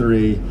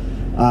 70.3.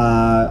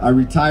 I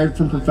retired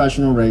from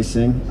professional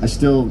racing. I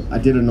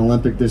did an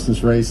Olympic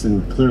distance race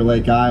in Clear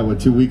Lake, Iowa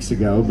 2 weeks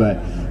ago, but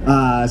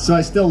so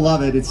I still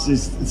love it.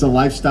 It's a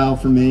lifestyle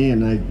for me,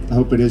 and I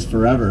hope it is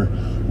forever.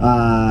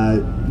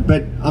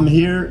 But I'm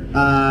here.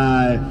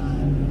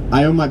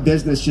 I own my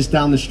business just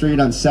down the street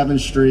on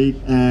 7th Street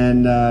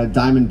and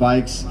Diamond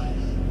Bikes.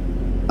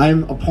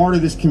 I'm a part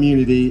of this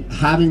community.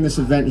 Having this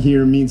event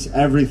here means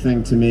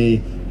everything to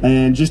me.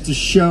 And just to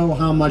show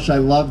how much I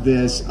love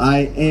this,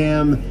 I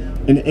am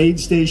an aid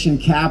station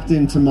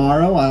captain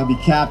tomorrow. I'll be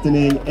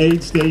captaining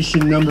aid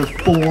station number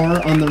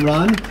 4 on the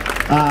run.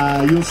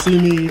 You'll see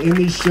me in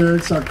these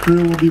shirts. Our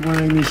crew will be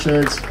wearing these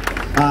shirts.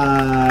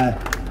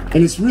 And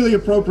it's really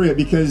appropriate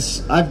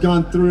because I've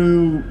gone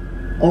through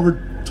over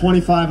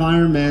 25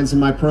 Ironmans in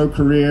my pro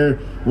career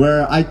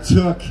where I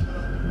took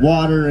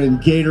water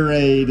and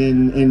Gatorade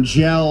and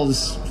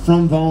gels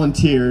from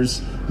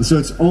volunteers. And so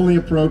it's only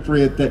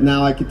appropriate that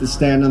now I get to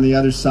stand on the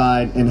other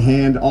side and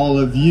hand all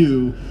of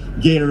you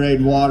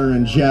Gatorade, water,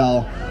 and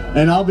gel.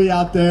 And I'll be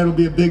out there. It'll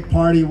be a big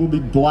party. We'll be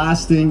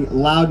blasting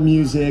loud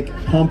music,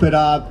 pump it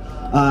up.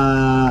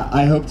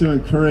 I hope to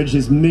encourage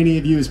as many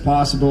of you as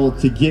possible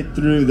to get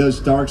through those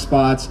dark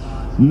spots,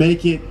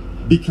 make it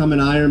become an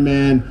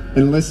Ironman,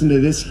 and listen to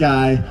this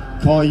guy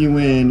call you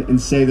in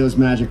and say those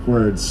magic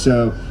words.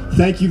 So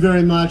thank you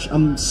very much.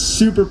 I'm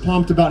super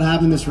pumped about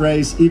having this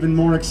race, even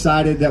more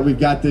excited that we've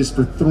got this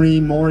for 3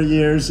 more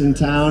years in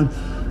town.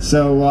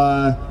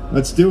 So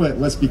let's do it.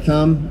 Let's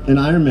become an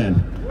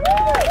Ironman.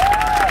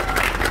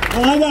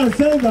 Well, I gotta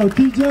say though,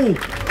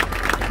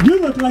 TJ, you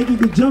look like you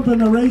could jump in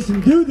the race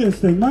and do this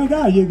thing. My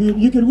God,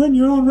 you could win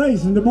your own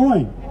race in Des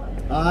Moines.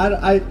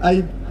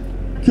 I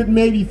could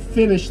maybe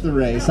finish the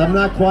race. I'm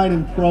not quite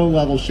in pro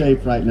level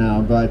shape right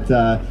now, but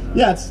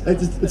yeah,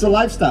 it's a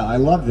lifestyle. I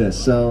love this,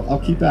 so I'll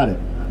keep at it.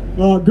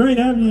 Well, great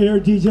having you here,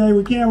 TJ.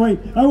 We can't wait.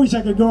 I wish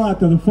I could go out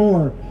to the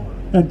 4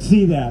 and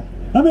see that.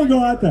 I may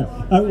go out there.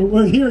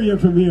 We'll hear you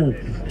from here.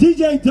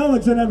 TJ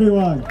Tullochson,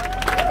 everyone.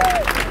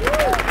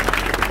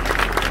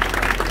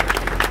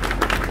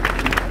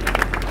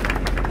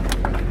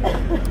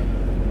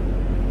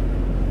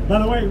 By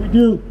the way, we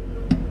do.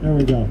 There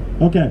we go.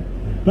 Okay.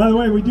 By the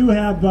way, we do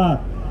have,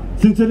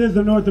 since it is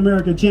the North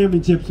American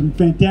Championship, some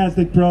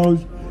fantastic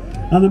pros.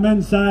 On the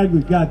men's side,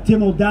 we've got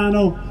Tim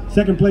O'Donnell,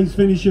 2nd place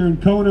finisher in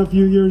Kona a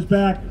few years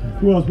back.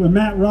 Who else? With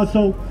Matt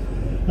Russell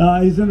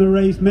is in the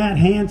race. Matt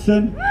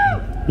Hansen.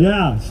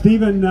 Yeah,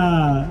 Stephen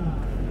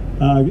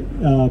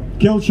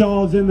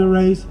Kilshaw is in the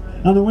race.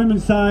 On the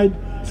women's side,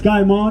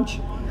 Sky Monch,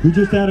 who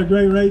just had a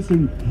great race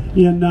in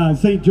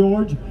St.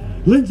 George.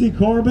 Lindsay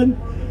Corbin,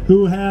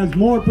 who has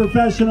more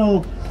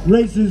professional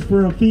races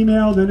for a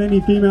female than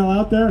any female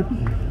out there.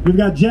 We've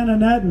got Jen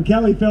Annette and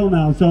Kelly Phil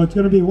now, so it's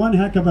going to be one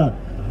heck of a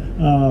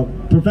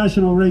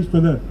professional race for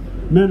the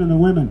men and the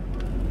women.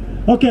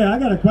 Okay, I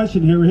got a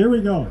question here. Here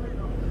we go.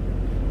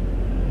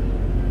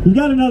 We've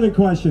got another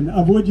question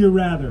of would you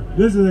rather.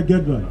 This is a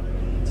good one.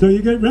 So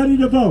you get ready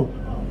to vote.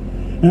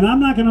 And I'm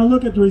not going to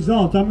look at the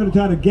results. I'm going to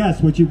try to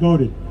guess what you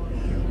voted.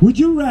 Would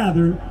you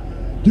rather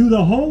do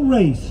the whole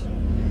race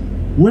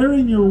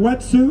wearing your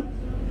wetsuit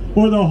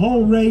or the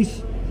whole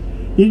race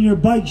in your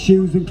bike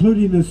shoes,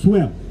 including the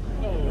swim?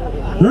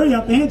 Hurry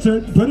up, answer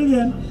it, put it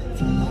in.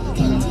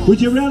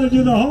 Would you rather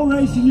do the whole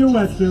race in your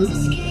wetsuit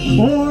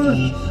or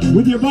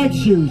with your bike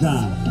shoes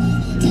on?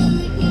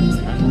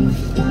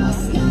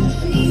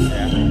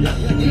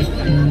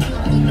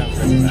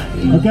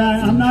 Okay,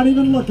 I'm not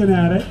even looking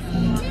at it.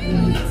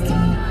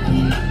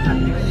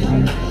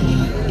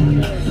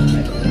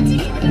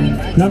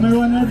 Tell me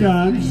when they're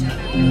done.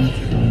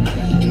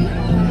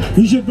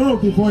 You should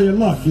vote before you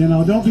look, you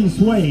know, don't be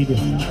swayed.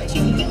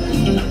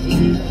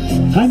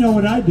 I know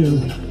what I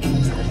do.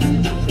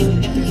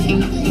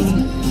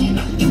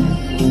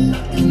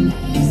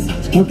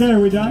 Okay, are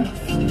we done?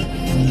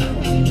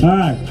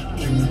 Alright.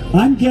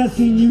 I'm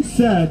guessing you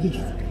said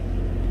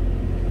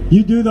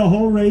you do the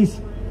whole race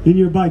in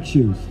your bike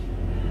shoes.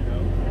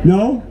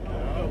 No?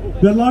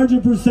 The larger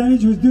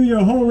percentage was do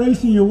your whole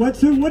race in your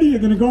wetsuit? What are you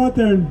going to go out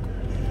there and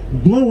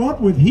blow up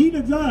with heat?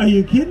 Are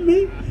you kidding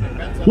me?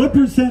 What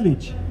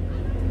percentage?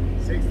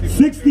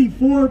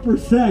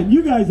 64%.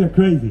 You guys are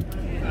crazy.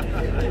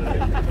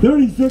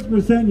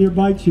 36% in your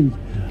bike shoes.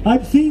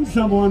 I've seen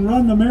someone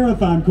run the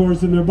marathon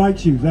course in their bike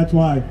shoes. That's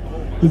why.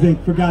 Because they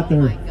forgot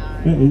their...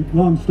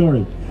 long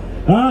story.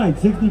 Alright,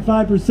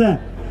 65%.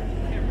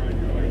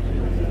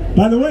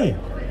 By the way,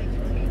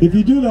 if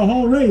you do the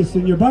whole race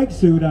in your bike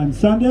suit on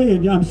Sunday,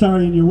 and I'm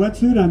sorry, in your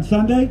wetsuit on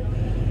Sunday,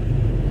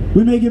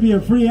 we may give you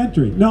a free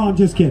entry. No, I'm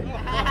just kidding.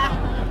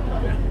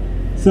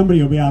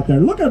 Somebody will be out there.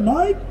 Look at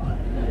Mike.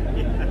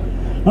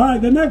 All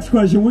right, the next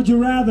question. Would you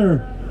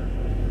rather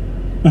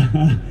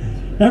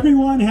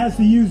everyone has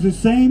to use the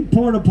same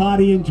porta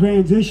potty in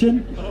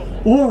transition,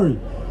 or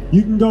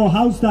you can go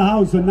house to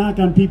house and knock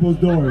on people's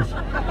doors?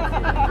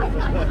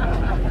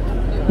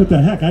 What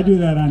the heck? I do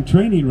that on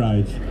training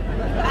rides.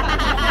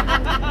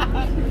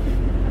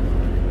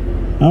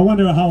 I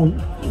wonder how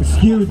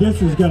skewed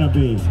this is going to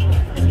be.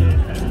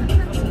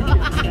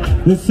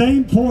 The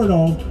same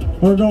portal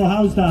or go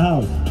house to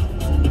house?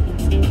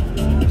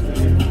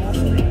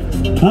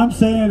 I'm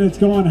saying it's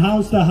going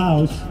house to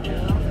house.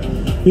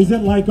 Is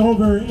it like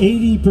over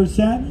 80%?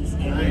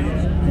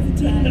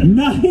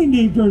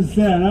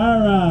 90%, all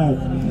right.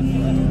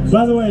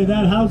 By the way,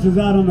 that house is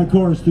out on the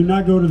course. Do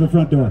not go to the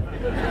front door.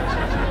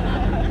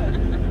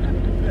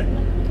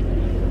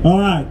 All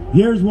right,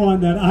 here's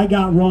one that I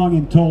got wrong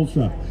in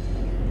Tulsa.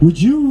 Would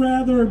you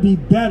rather be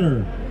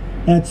better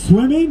at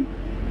swimming,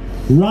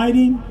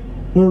 riding,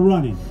 or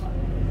running?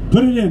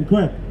 Put it in,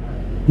 quick.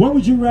 What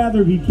would you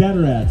rather be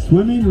better at,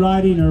 swimming,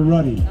 riding, or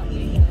running?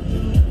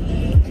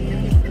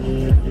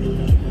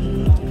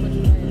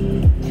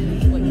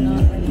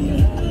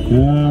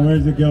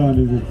 Where's it going?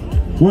 Is it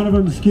one of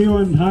them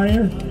skewing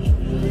higher?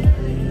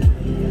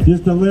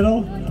 Just a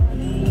little?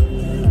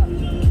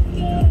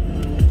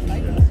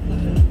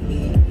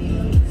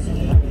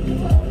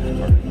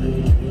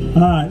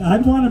 Alright,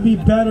 I'd want to be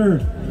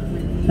better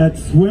at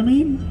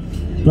swimming,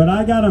 but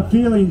I got a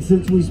feeling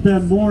since we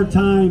spend more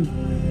time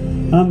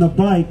on the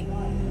bike,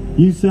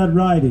 you said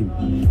riding.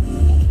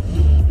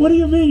 What do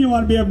you mean you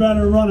want to be a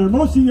better runner?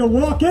 Most of you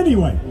walk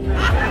anyway.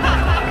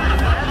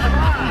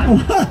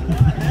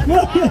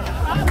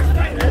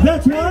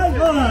 That's why?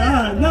 All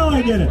right, now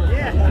I get it.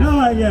 Now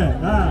I get it.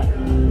 All right.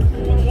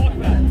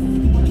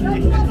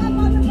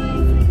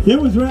 It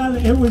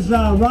was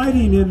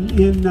riding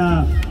in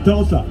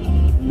Tulsa.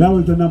 That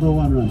was the #1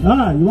 run. All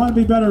right, you want to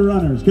be better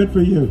runners. Good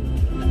for you.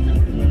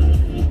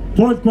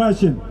 Fourth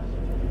question.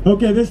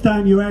 Okay, this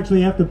time you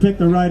actually have to pick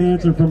the right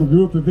answer from a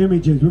group of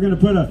images. We're going to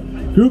put a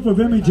group of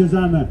images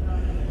on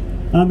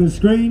the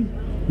screen.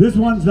 This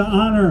one's to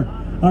honor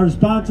our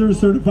sponsors,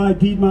 Certified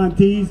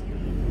Piedmontese.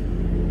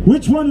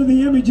 Which one of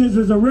the images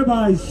is a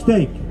ribeye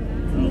steak?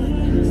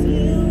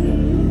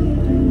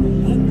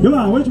 Come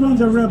on, which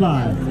one's a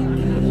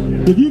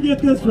ribeye? If you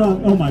get this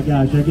wrong, oh my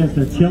gosh, I guess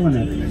they're killing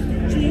it.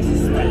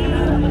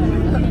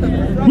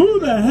 Who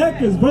the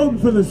heck is voting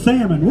for the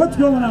salmon? What's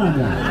going on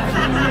there?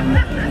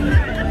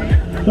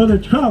 Or the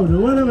trout, or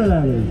whatever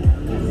that is.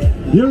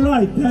 You're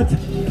right, that's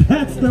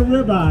the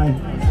ribeye.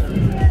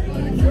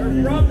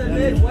 We're from the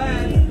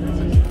Midwest.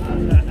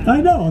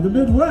 I know, the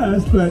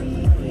Midwest, but...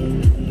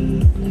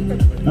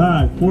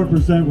 Alright,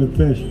 4% with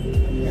fish.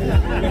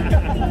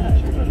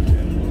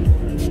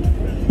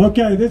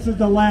 Okay, this is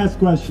the last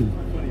question.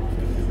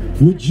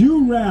 Would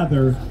you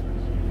rather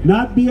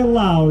not be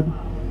allowed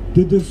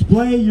to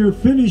display your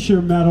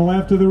finisher medal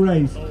after the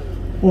race,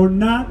 or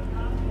not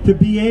to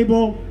be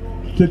able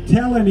to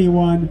tell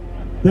anyone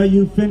that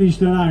you finished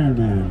an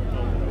Ironman?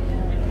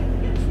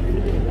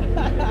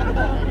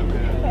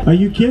 Are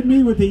you kidding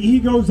me? With the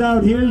egos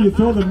out here, you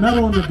throw the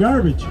medal in the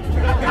garbage.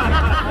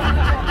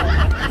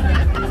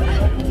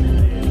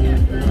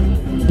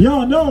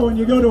 Y'all know when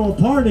you go to a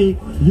party,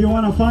 if you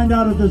want to find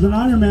out if there's an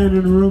Ironman in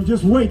the room,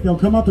 just wait. They'll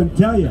come up and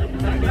tell you.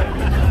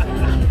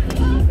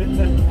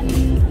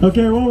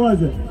 Okay, what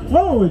was it?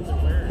 Oh, it's,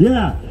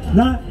 yeah,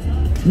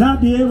 not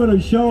be able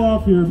to show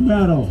off your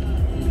medal.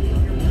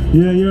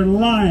 Yeah, you're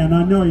lying.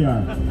 I know you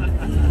are.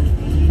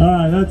 All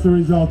right, that's the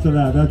result of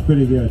that. That's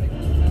pretty good.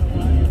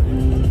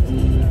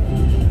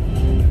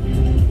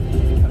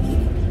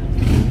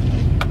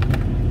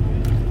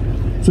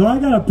 So I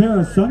got a pair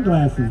of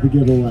sunglasses to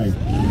give away.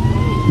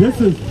 This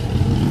is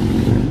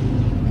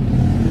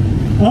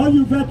all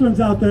you veterans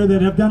out there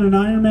that have done an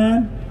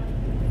Ironman.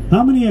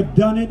 How many have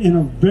done it in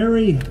a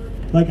very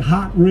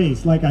hot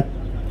race, like a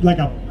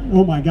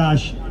oh my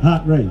gosh,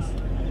 hot race?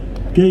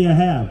 Okay, you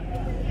have.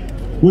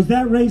 Was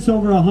that race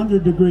over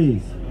 100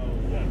 degrees?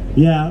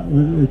 Yeah,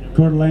 with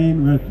Coeur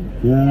d'Alene, with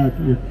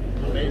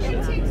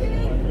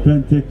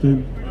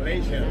Penticton.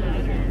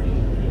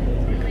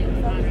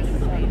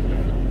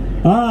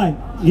 All right,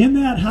 in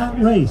that hot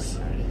race,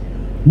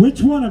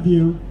 which one of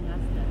you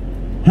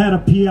had a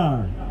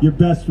PR, your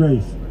best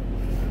race?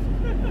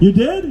 You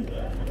did?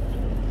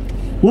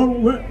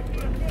 Well,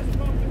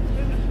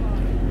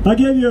 I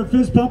gave you a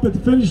fist pump at the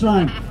finish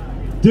line.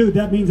 Dude,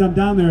 that means I'm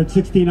down there at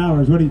 16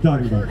 hours. What are you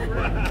talking about?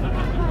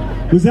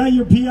 Was that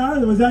your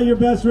PR? Was that your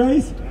best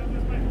race?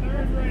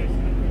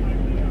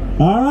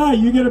 All right,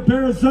 you get a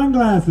pair of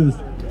sunglasses.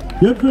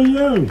 Good for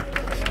you.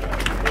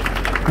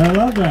 I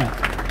love that.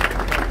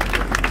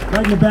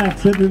 Right in the back,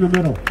 sitting in the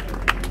middle.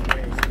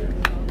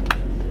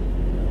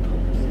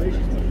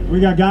 We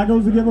got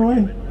goggles to give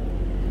away?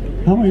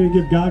 How am I going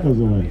to give goggles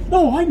away?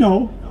 Oh, I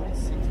know.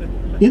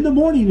 In the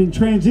morning in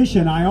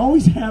transition, I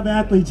always have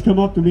athletes come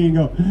up to me and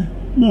go,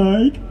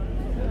 Mike,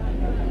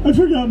 I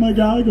forgot my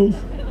goggles.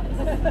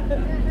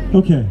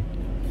 Okay.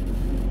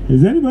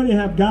 Does anybody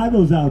have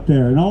goggles out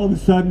there? And all of a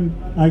sudden,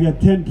 I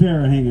got 10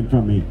 pair hanging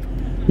from me,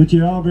 which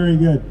are all very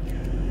good.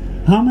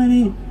 How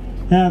many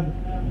have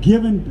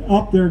given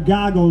up their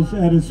goggles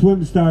at a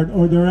swim start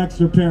or their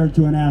extra pair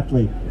to an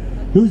athlete?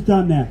 Who's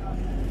done that?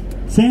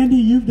 Sandy,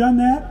 you've done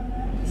that?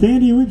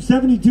 Sandy, you're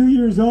 72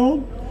 years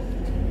old?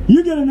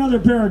 You get another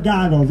pair of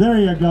goggles. There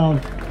you go.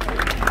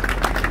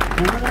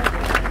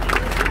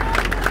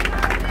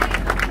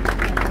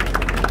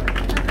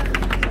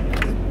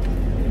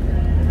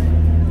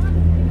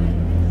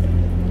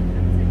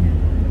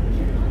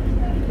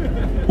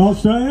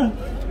 Australia?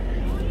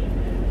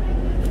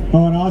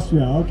 Oh, in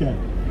Austria, okay.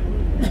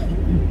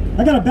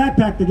 I got a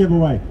backpack to give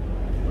away.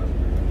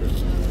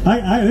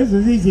 This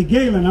is easy.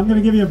 Galen, I'm going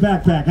to give you a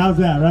backpack. How's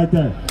that right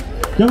there?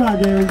 Come on,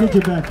 Galen, get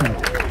your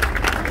backpack.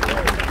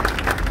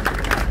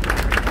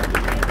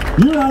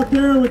 You're out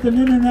there with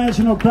an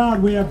international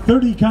crowd. We have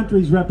 30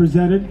 countries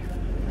represented.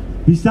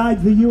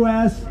 Besides the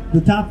U.S.,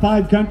 the top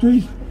 5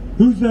 countries,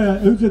 who's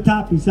the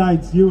top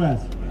besides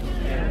U.S.?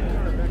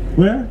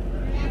 Where?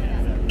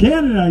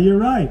 Canada, you're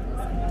right.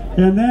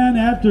 And then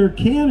after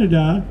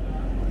Canada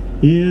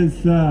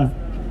is,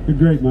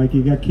 great, Mike,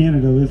 you got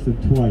Canada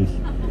listed twice.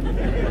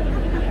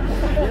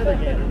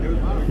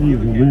 Jeez,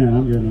 oh man,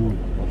 I'm getting old.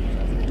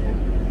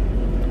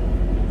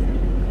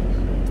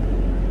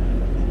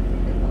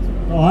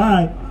 All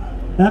right,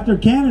 after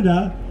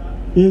Canada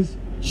is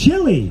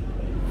Chile.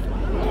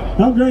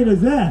 How great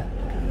is that?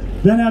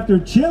 Then after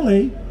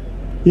Chile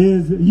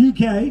is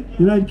UK,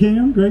 United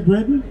Kingdom, Great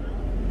Britain.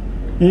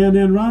 And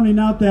then rounding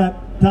out that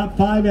top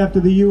 5 after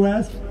the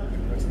US,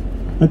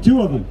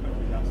 2 of them,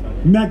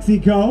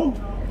 Mexico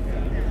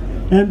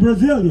and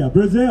Brazil.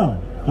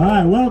 Brazil. All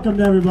right, welcome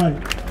to everybody.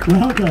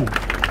 Welcome.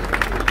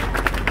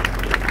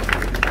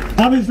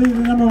 Obviously,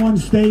 the #1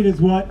 state is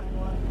what?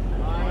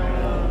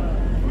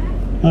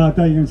 I thought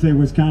you were going to say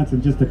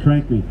Wisconsin, just to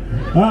crank me.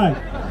 All right,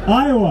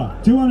 Iowa,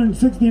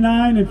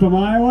 269, and from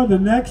Iowa, the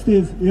next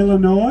is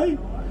Illinois,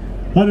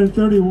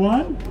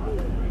 131.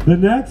 The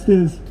next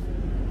is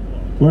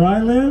where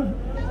I live,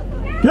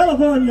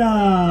 California.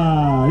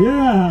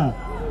 Yeah.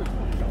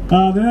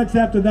 The next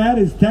after that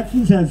is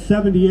Texas, has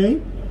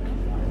 78.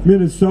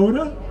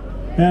 Minnesota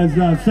has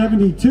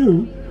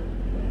 72.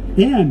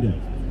 And,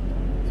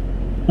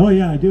 oh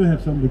yeah, I do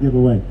have something to give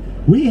away.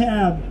 We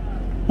have,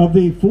 of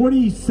the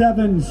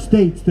 47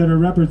 states that are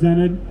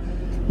represented,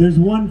 there's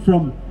one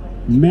from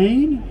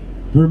Maine,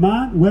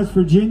 Vermont, West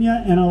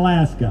Virginia, and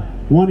Alaska.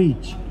 One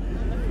each.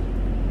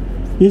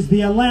 Is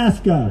the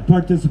Alaska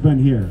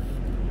participant here?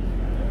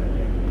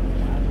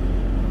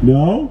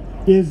 No.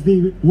 Is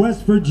the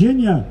West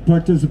Virginia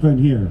participant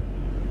here?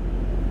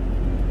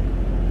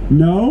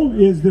 No.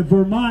 Is the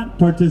Vermont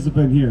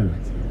participant here?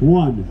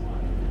 One.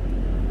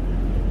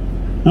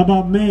 How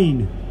about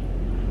Maine?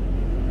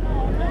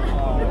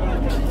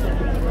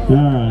 All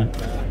right.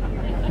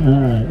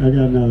 All right, I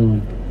got another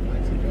one.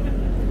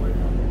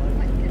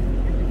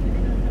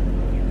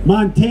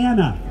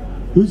 Montana.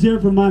 Who's here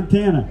from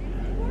Montana?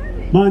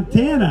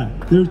 Montana.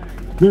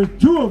 There's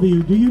 2 of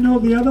you. Do you know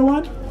the other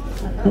one?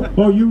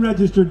 Oh, you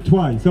registered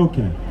twice.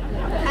 Okay.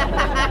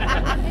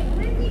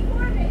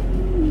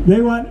 They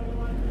want,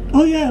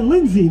 oh yeah,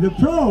 Lindsay, the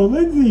pro,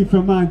 Lindsay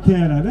from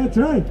Montana. That's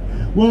right.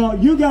 Well,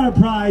 you got a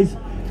prize.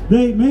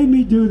 They made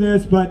me do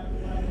this, but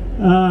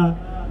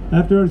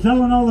after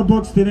selling all the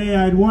books today,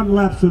 I had one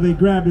left, so they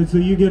grabbed it. So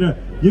you get a,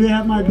 you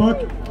have my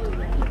book?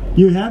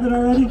 You have it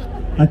already?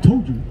 I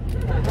told you.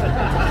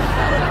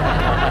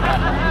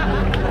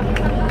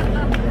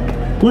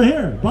 Well,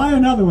 here, buy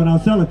another one. I'll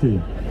sell it to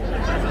you.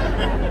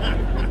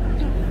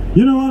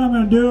 You know what I'm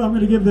going to do? I'm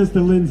going to give this to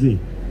Lindsay.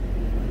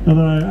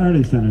 Although I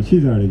already sent her.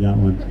 She's already got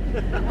one.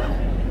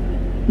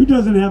 Who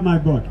doesn't have my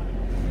book?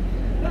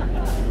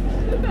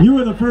 You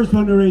were the first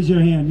one to raise your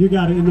hand. You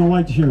got it in the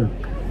white shirt.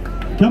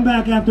 Come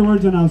back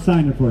afterwards and I'll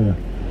sign it for you.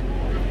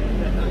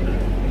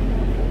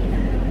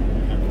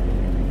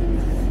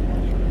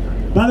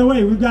 By the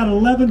way, we've got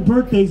 11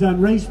 birthdays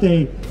on race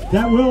day.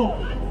 That will,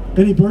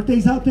 any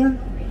birthdays out there?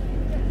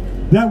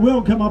 That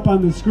will come up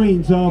on the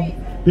screen, so I'll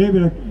be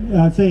able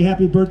to say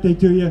happy birthday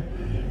to you.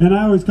 And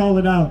I always call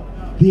it out.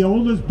 The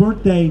oldest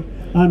birthday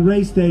on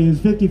race day is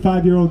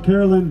 55-year-old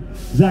Carolyn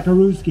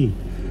Zakarewski.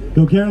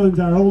 So Carolyn's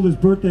our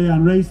oldest birthday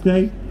on race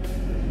day.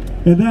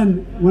 And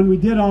then when we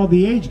did all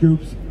the age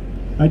groups,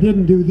 I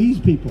didn't do these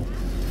people.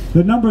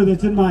 The number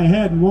that's in my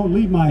head and won't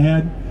leave my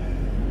head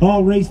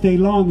all race day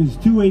long is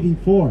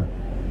 284.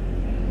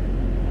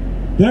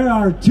 There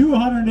are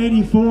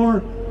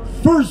 284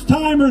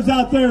 first-timers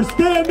out there.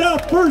 Stand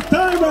up,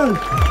 first-timers!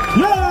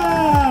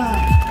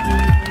 Yeah!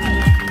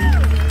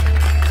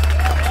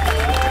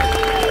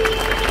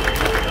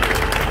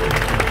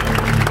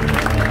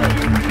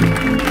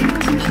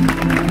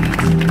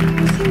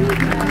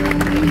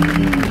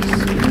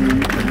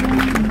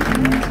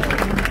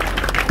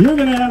 You're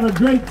going to have a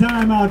great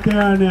time out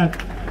there on that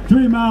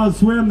 3-mile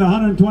swim, the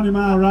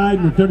 120-mile ride,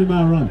 and the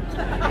 30-mile run.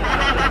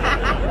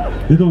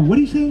 They're going, what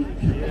do you say?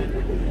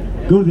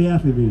 Go to the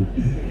athlete meeting.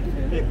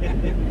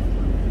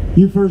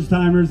 You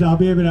first-timers, I'll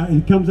be able to,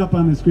 it comes up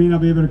on the screen, I'll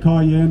be able to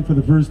call you in for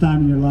the first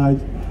time in your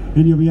lives,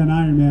 and you'll be an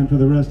Ironman for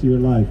the rest of your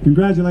life.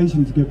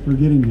 Congratulations for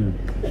getting here.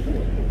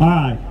 All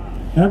right,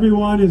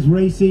 everyone is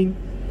racing.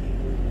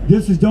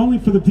 This is only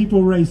for the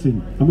people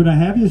racing. I'm going to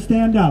have you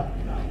stand up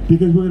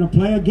because we're going to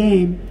play a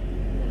game.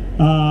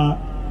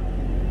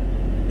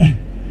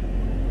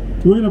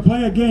 We're going to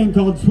play a game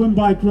called Swim,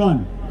 Bike,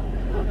 Run.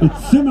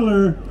 It's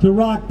similar to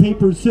rock,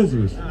 paper,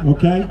 scissors,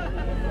 okay?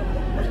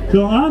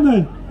 So on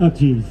the, oh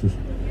Jesus.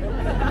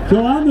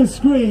 So on the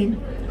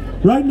screen,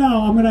 right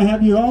now I'm going to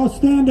have you all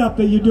stand up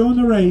that you're doing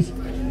the race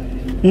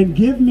and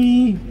give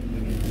me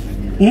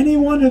any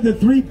one of the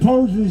 3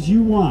 poses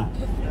you want.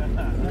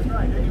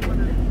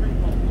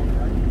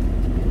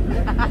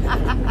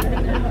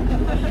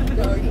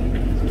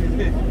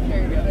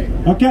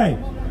 Okay.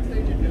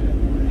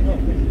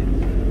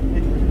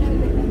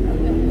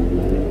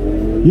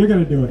 You're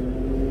going to do it.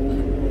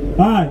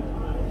 All right.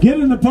 Get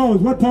in the pose.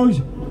 What pose?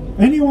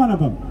 Any one of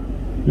them.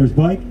 There's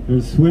bike,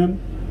 there's swim,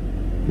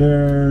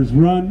 there's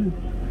run,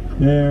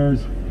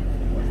 there's...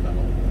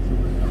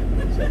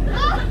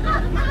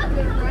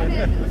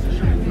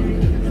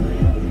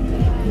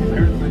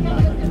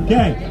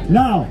 Okay,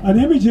 now an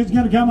image is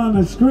going to come on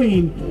the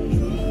screen.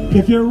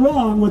 If you're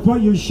wrong with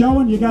what you're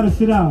showing, you got to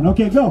sit down.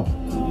 Okay, go.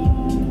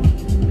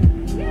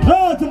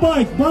 Oh, it's a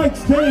bike. Bike,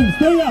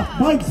 stay up.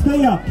 Bike,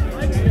 stay up.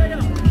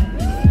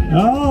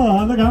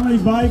 Oh, look how many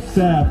bikes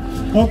have.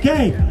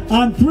 Okay,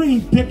 on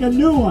 3, pick a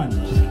new one.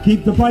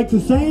 Keep the bike the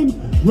same.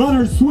 Run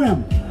or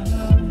swim.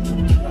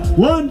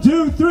 1,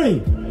 2,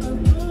 3.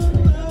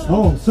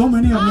 Oh, so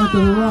many of them went to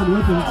the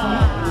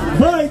run.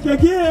 Bike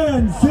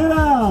again. Sit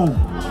down.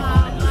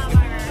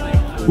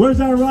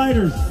 Where's our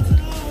riders?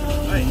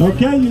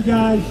 Okay, you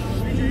guys.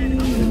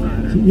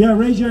 Yeah,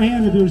 raise your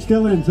hand if you're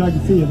still in so I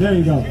can see you. There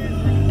you go.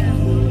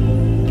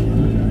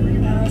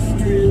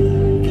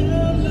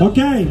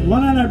 Okay, why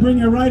don't I bring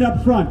you right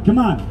up front? Come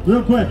on,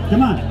 real quick.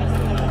 Come on.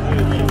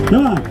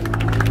 Come on.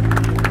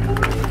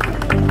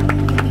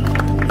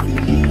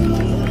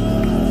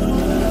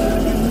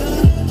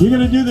 You're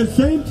going to do the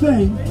same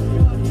thing.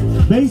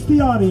 Face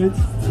the audience.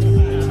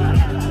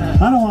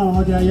 I don't want to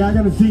look at you. I'm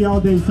going to see you all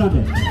day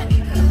Sunday.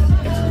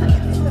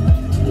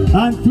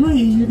 On 3,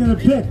 you're going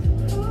to pick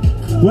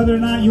whether or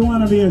not you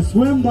want to be a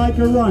swim, bike,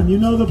 or run. You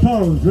know the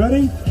pose.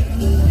 Ready?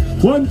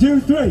 1, 2,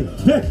 3.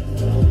 Pick.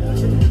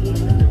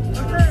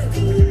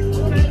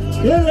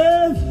 It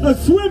is a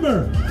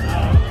swimmer.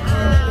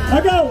 I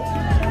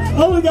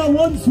only got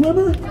 1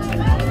 swimmer.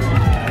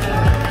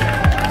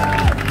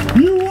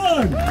 You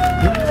won.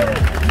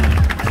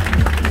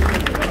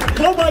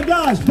 Oh my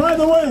gosh, by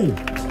the way,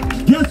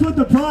 guess what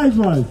the prize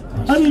was?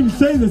 I didn't even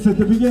say this at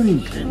the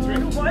beginning.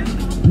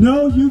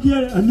 No, you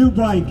get a new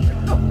bike.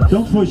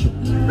 Don't push it.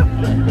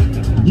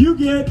 You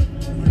get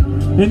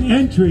an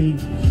entry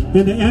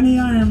into any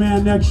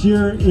Ironman next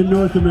year in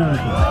North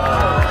America.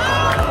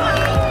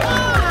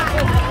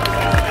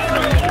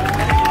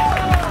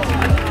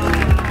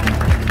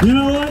 You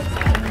know what?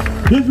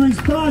 His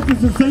response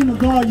is the same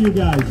as all you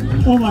guys.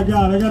 Oh my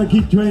God, I gotta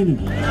keep training.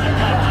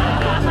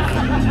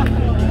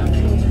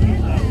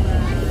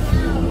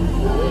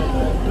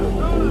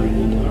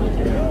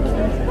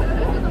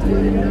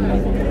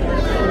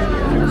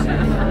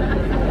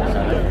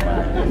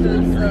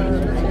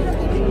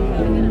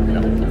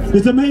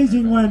 It's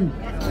amazing when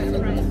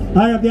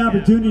I have the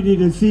opportunity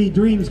to see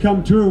dreams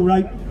come true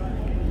right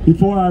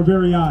before our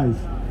very eyes.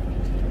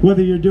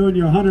 Whether you're doing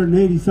your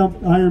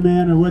 180-something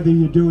Ironman or whether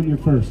you're doing your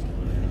first.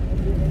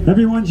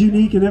 Everyone's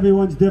unique and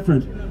everyone's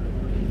different.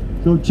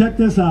 So check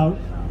this out,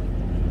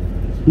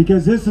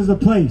 because this is a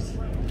place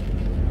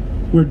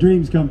where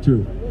dreams come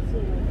true.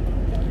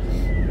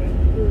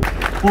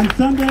 On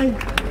Sunday,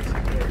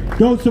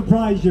 go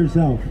surprise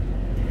yourself.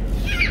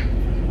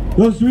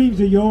 Those dreams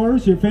are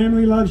yours, your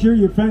family loves you,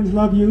 your friends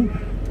love you,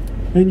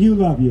 and you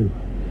love you.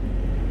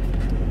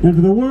 And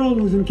if the world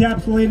was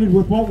encapsulated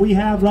with what we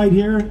have right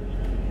here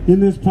in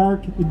this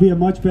park, it'd be a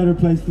much better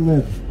place to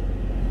live.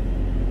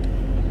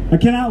 I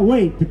cannot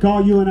wait to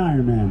call you an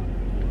Ironman.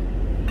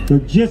 So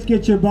just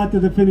get your butt to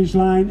the finish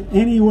line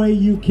any way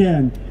you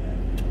can,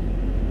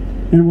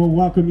 and we'll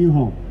welcome you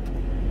home.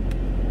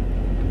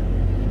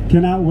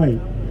 Cannot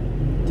wait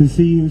to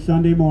see you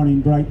Sunday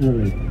morning bright and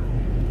early.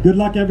 Good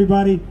luck,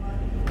 everybody.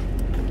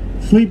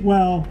 Sleep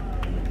well.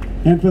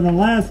 And for the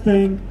last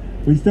thing,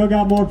 we still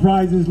got more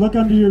prizes. Look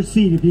under your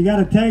seat. If you got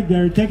a tag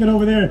there, take it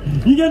over there.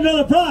 You get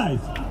another prize.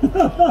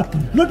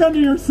 Look under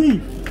your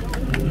seat.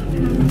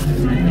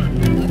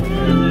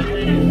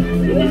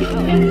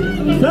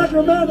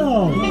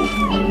 Sacramento.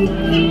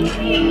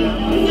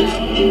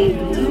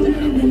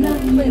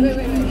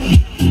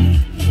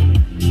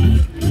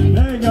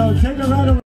 There you go. Take it right over.